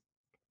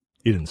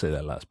 He didn't say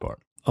that last part.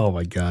 Oh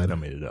my God. I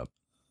made it up.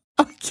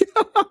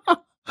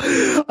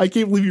 I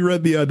can't believe you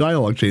read the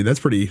dialogue chain. That's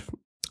pretty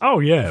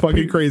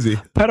fucking crazy.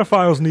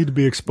 Pedophiles need to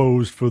be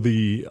exposed for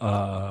the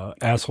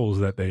assholes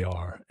that they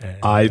are. And,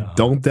 I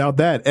don't doubt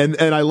that. And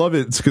I love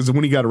it because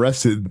when he got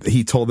arrested,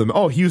 he told them,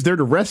 he was there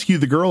to rescue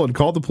the girl and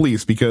call the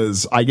police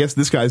because I guess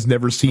this guy's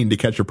never seen To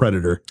Catch a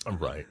Predator.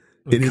 Right.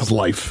 In his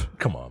life.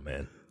 Come on,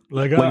 man.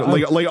 Like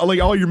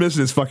all you're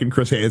missing is fucking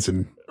Chris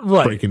Hansen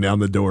breaking down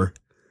the door.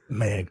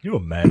 Man, can you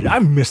imagine? I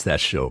miss that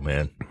show,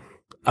 man.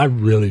 I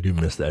really do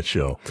miss that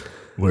show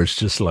where it's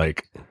just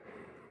like,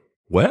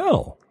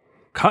 well,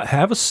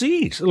 have a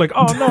seat. Like,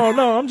 oh,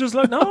 no. I'm just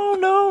like,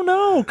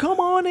 no. Come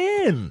on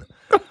in.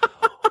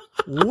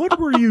 What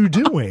were you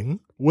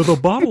doing with a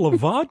bottle of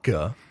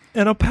vodka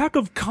and a pack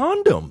of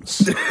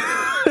condoms?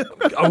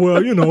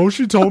 Well,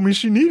 she told me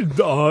she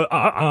needed,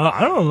 I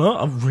don't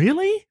know.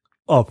 Really?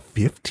 A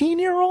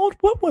 15-year-old?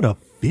 What would a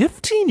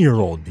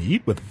 15-year-old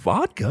need with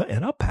vodka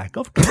and a pack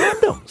of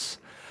condoms?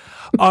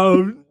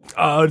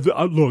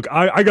 Look,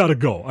 I gotta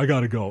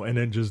go. And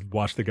then just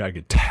watch the guy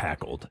get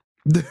tackled.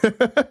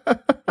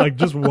 Like,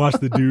 just watch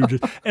the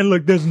dude. And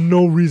look, there's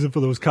no reason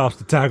for those cops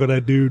to tackle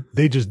that dude.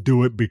 They just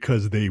do it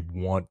because they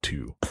want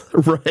to.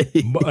 Right.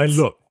 And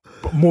look,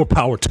 more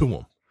power to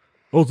them.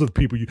 Those are the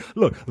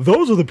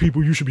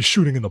people you should be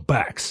shooting in the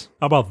backs.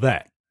 How about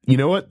that? You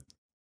know what?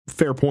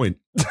 Fair point.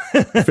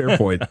 Fair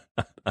point.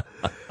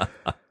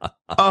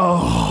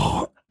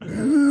 Oh,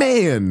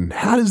 man.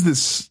 How does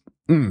this...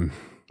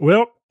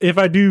 Well, if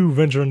I do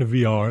venture into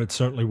VR, it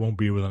certainly won't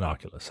be with an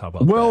Oculus. How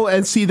about that? Well,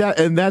 and see that,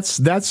 and that's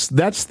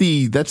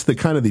the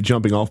kind of the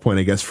jumping off point,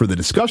 I guess, for the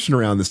discussion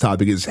around this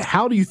topic is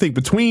how do you think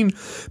between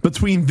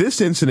this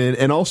incident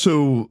and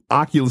also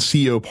Oculus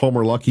CEO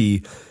Palmer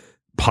Luckey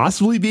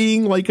possibly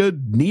being like a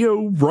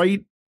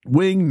neo-right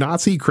wing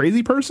Nazi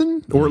crazy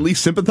person, or at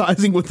least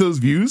sympathizing with those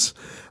views,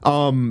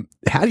 how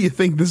do you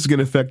think this is going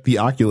to affect the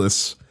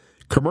Oculus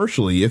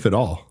commercially, if at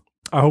all?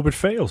 I hope it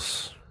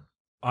fails.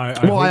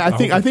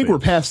 I think we're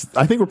past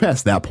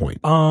that point.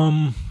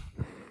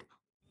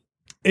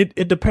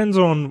 It depends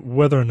on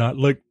whether or not,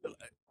 like,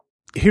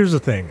 here's the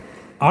thing.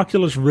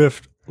 Oculus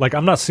Rift, like,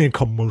 I'm not seeing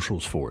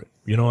commercials for it.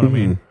 You know what I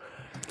mean?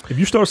 If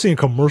you start seeing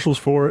commercials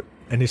for it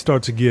and they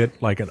start to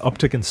get like an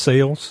uptick in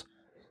sales,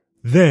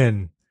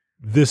 then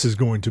this is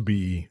going to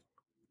be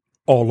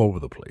all over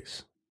the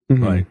place.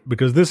 Right?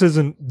 Because this is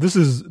all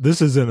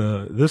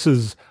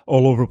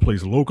over the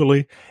place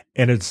locally,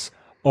 and it's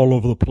all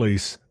over the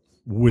place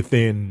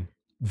within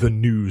the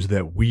news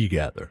that we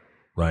gather,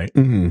 right?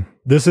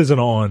 This isn't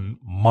on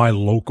my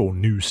local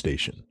news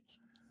station,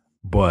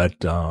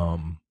 but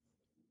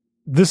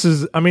this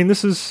is a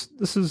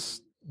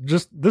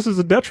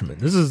detriment.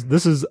 This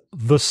is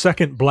the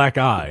second black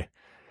eye.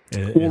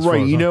 Well,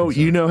 right.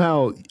 You know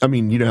how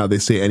they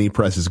say any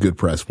press is good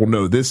press. Well,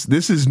 no, this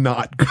is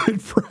not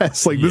good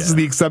press. Like, this is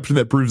the exception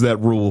that proves that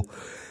rule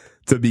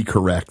to be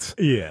correct.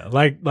 Yeah.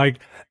 Like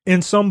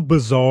in some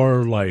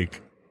bizarre,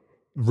 like,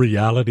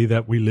 reality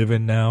that we live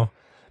in now,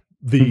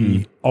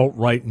 the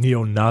alt-right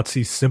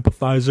neo-Nazi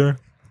sympathizer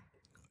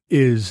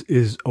is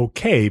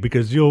okay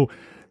because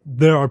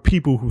there are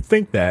people who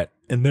think that,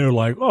 and they're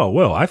like, oh,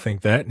 well, I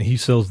think that, and he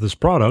sells this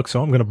product,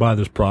 so I'm going to buy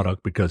this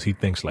product because he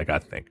thinks like I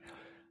think.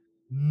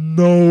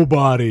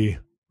 Nobody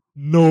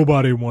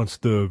wants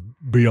to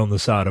be on the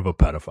side of a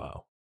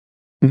pedophile.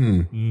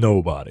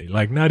 Nobody.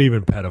 Like, not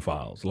even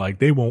pedophiles. Like,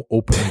 they won't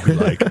openly be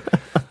like,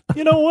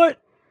 you know what?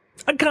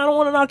 I kind of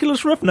want an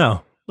Oculus Rift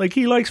now. Like,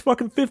 he likes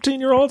fucking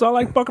 15-year-olds. I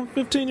like fucking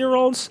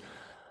 15-year-olds.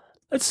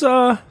 Let's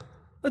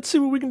see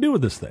what we can do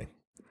with this thing.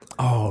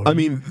 Oh, I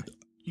mean,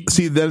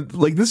 see that,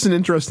 like, this is an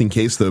interesting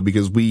case though,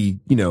 because a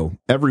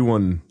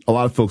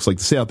lot of folks like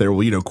to say out there,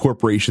 well,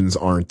 corporations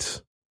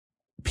aren't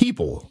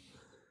people.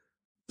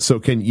 So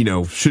shouldn't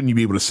you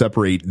be able to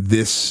separate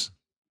this,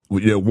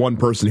 one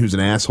person who's an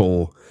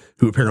asshole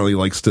who apparently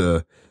likes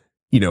to,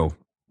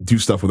 do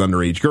stuff with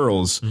underage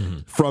girls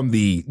from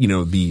the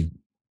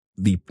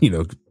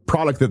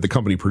product that the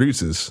company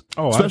produces,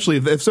 especially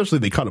if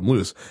they cut them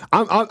loose.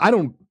 I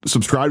don't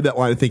subscribe to that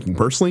line of thinking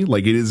personally.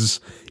 Like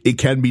it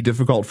can be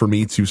difficult for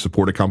me to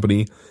support a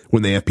company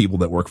when they have people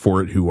that work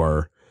for it who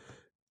are,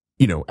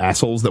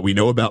 assholes that we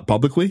know about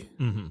publicly.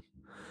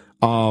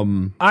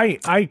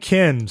 I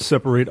can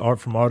separate art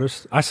from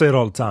artists. I say it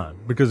all the time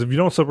because if you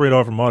don't separate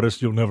art from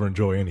artists, you'll never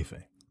enjoy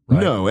anything.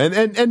 Right? No,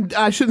 and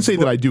I shouldn't say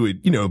that I do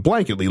it,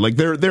 blanketly. Like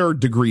there are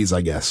degrees, I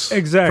guess.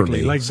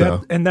 Exactly. For me,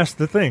 that, and that's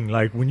the thing.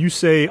 Like when you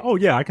say, "Oh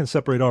yeah, I can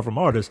separate art from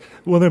artists,"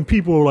 well then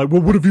people are like,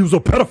 "Well, what if he was a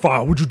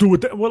pedophile? What'd you do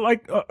with that?" Well,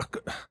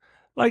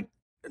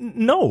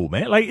 no,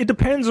 man. Like it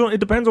depends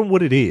on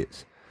what it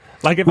is.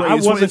 Like if I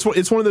wasn't,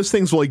 it's one of those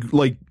things.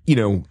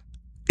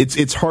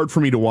 It's hard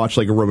for me to watch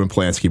like a Roman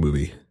Polanski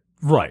movie,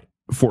 right?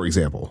 For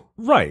example,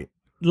 right.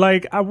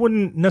 Like I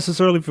wouldn't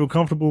necessarily feel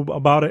comfortable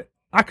about it.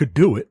 I could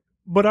do it.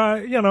 But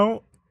I'm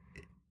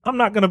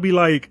not going to be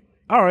like,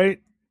 all right,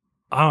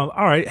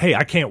 hey,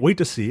 I can't wait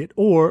to see it.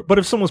 But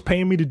if someone's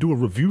paying me to do a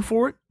review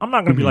for it, I'm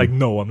not going to be like,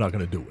 no, I'm not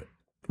going to do it.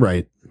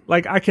 Right.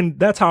 Like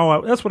that's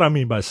what I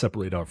mean by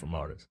separate art from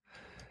artists.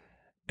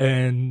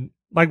 And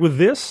like with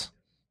this,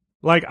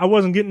 like I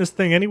wasn't getting this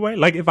thing anyway.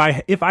 Like if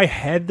I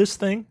had this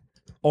thing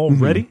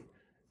already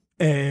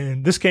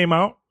and this came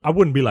out, I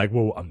wouldn't be like,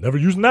 well, I'm never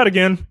using that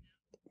again.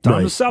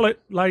 Time to sell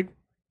it. Like,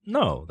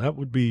 no, that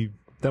would be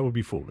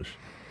foolish.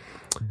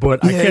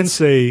 But I can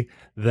say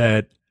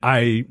that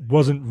I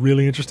wasn't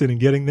really interested in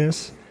getting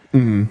this.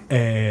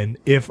 And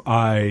if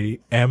I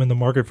am in the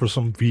market for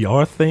some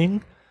VR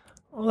thing,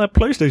 well, that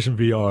PlayStation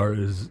VR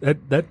is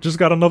that just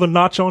got another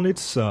notch on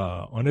its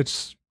in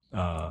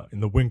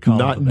the win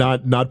column.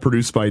 Not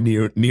produced by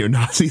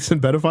neo-Nazis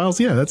and pedophiles.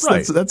 Yeah,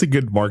 that's a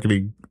good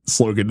marketing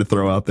slogan to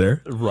throw out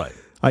there. Right.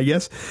 I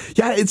guess.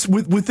 Yeah, it's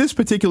with this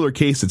particular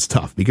case, it's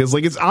tough because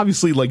like it's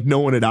obviously like no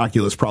one at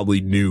Oculus probably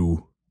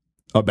knew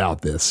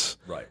about this.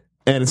 Right.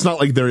 And it's not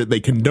like they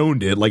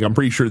condoned it. Like I'm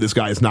pretty sure this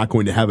guy is not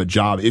going to have a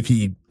job if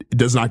he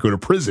does not go to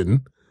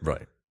prison.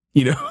 Right.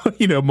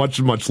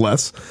 Much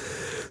less.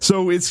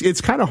 So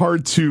it's kind of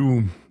hard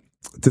to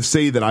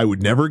say that I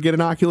would never get an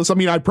Oculus. I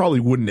mean, I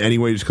probably wouldn't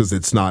anyway, just because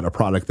it's not a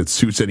product that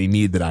suits any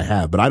need that I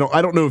have. But I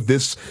don't know if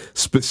this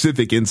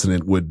specific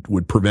incident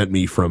would prevent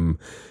me from,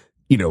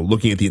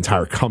 looking at the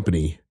entire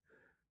company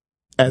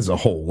as a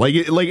whole.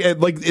 That's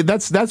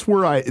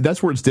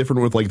where it's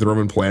different with like the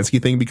Roman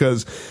Polanski thing,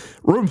 because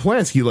Roman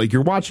Polanski, like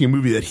you're watching a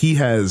movie that he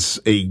has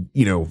a,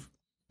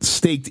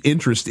 staked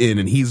interest in,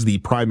 and he's the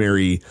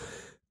primary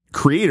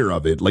creator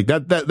of it. Like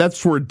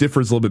that's where it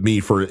differs a little bit me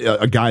for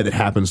a guy that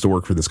happens to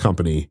work for this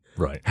company,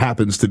 right?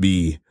 Happens to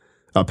be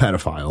a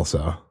pedophile.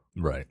 So,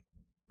 right.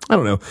 I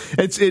don't know.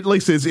 It's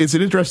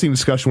an interesting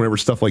discussion whenever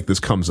stuff like this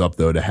comes up,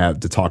 though,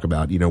 to talk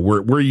about,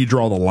 where you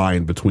draw the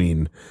line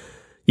between,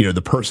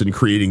 the person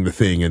creating the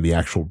thing and the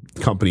actual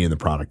company and the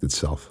product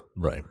itself.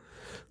 Right.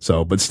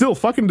 So, but still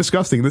fucking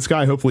disgusting. This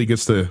guy hopefully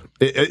gets to,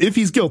 if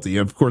he's guilty,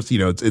 of course,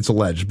 it's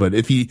alleged, but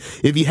if he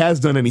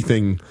has done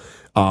anything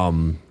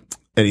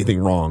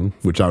wrong,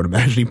 which I would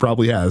imagine he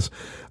probably has,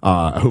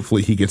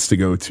 hopefully he gets to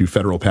go to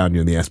federal pound you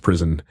in the ass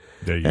prison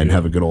and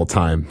have a good old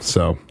time.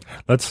 So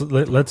let's,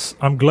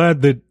 I'm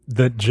glad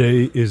that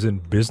Jay is in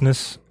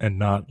business and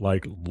not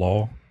like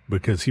law,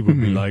 because he would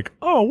be like,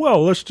 oh,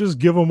 well, let's just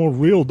give him a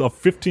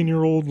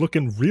 15-year-old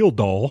looking real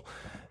doll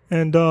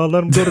and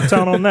let him go to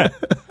town on that.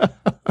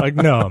 Like,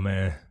 no,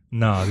 man.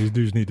 No, these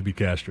dudes need to be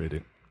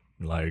castrated.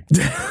 Like,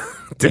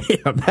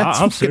 damn,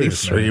 that's I'm serious,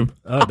 extreme.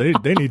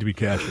 They need to be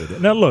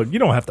castrated. Now, look, you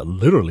don't have to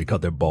literally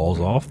cut their balls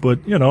off, but,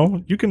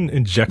 you can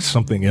inject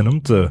something in them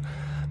to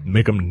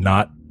make them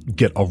not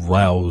get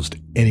aroused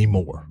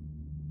anymore.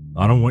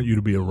 I don't want you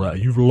to be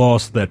aroused. You've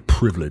lost that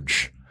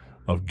privilege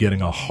of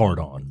getting a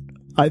hard-on.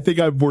 I think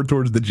I'm more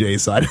towards the Jay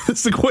side of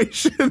this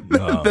equation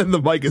than the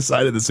Micah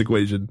side of this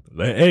equation.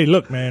 Hey,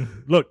 look,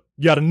 man. Look,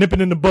 you got to nip it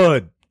in the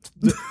bud.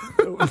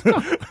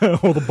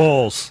 Or the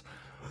balls.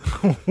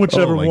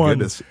 Whichever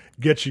one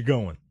gets you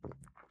going.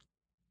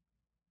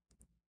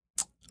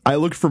 I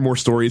looked for more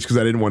stories because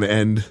I didn't want to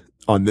end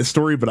on this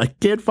story, but I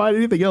can't find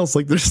anything else.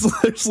 Like there's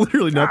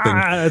literally nothing.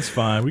 That's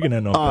fine. We can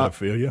end on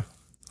pedophilia.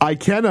 I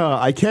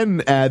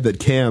can add that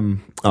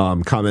Cam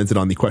commented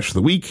on the question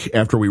of the week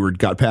after we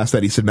got past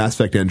that. He said Mass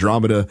Effect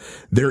Andromeda.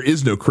 There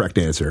is no correct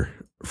answer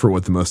for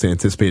what the most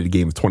anticipated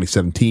game of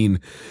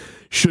 2017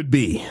 should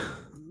be.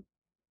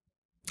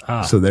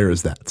 So there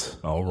is that.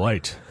 All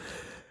right.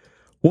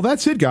 Well,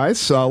 that's it,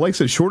 guys. Like I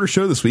said, shorter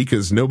show this week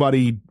because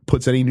nobody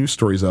puts any news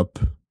stories up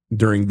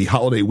during the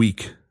holiday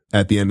week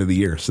at the end of the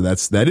year. So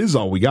that is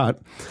all we got.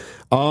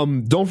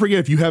 Don't forget,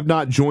 if you have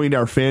not joined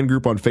our fan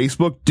group on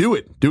Facebook, do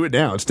it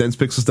now. It's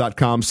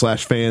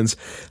densepixels.com/fans.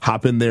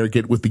 Hop in there,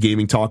 get with the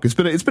gaming talk. It's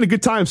been a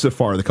good time so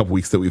far. The couple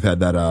weeks that we've had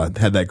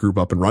that group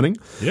up and running.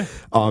 Yeah.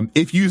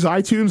 If you use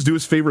iTunes, do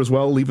us a favor as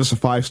well. Leave us a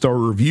 5-star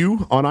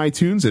review on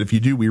iTunes. And if you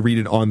do, we read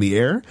it on the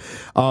air.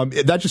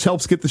 That just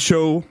helps get the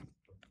show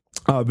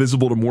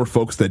visible to more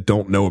folks that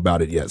don't know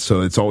about it yet.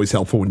 So it's always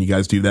helpful when you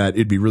guys do that.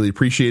 It'd be really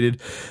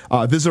appreciated.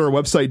 Visit our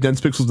website,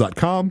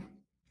 densepixels.com.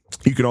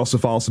 You can also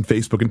follow us on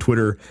Facebook and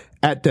Twitter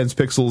at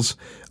DensePixels.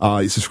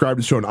 You subscribe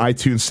to the show on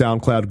iTunes,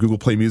 SoundCloud, Google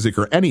Play Music,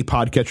 or any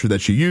podcatcher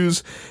that you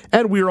use.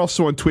 And we are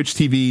also on Twitch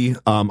TV.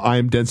 I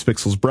am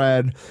DensePixels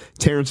Brad.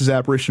 Terrence is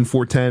Apparition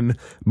 410.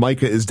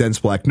 Micah is Dense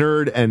Black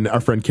Nerd. And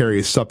our friend Carrie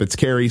is Sup It's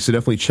Carrie. So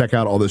definitely check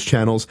out all those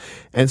channels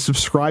and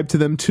subscribe to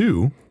them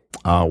too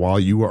while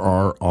you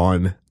are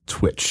on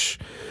Twitch.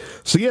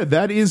 So yeah,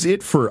 that is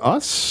it for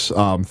us.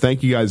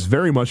 Thank you guys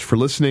very much for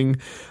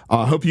listening.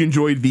 Hope you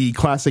enjoyed the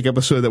classic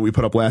episode that we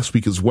put up last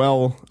week as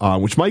well,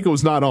 which Micah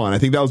was not on. I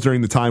think that was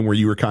during the time where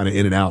you were kind of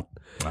in and out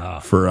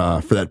for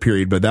that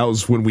period. But that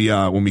was when we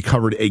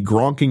covered A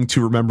Gronking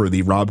to Remember,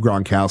 the Rob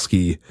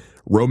Gronkowski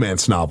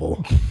romance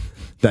novel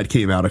that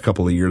came out a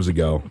couple of years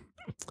ago.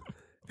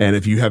 And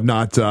if you've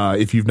not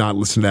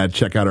listened to that,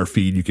 check out our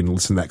feed. You can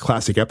listen to that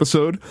classic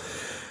episode.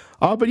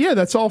 But yeah,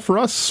 that's all for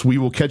us. We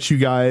will catch you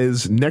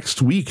guys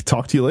next week.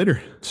 Talk to you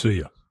later. See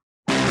ya.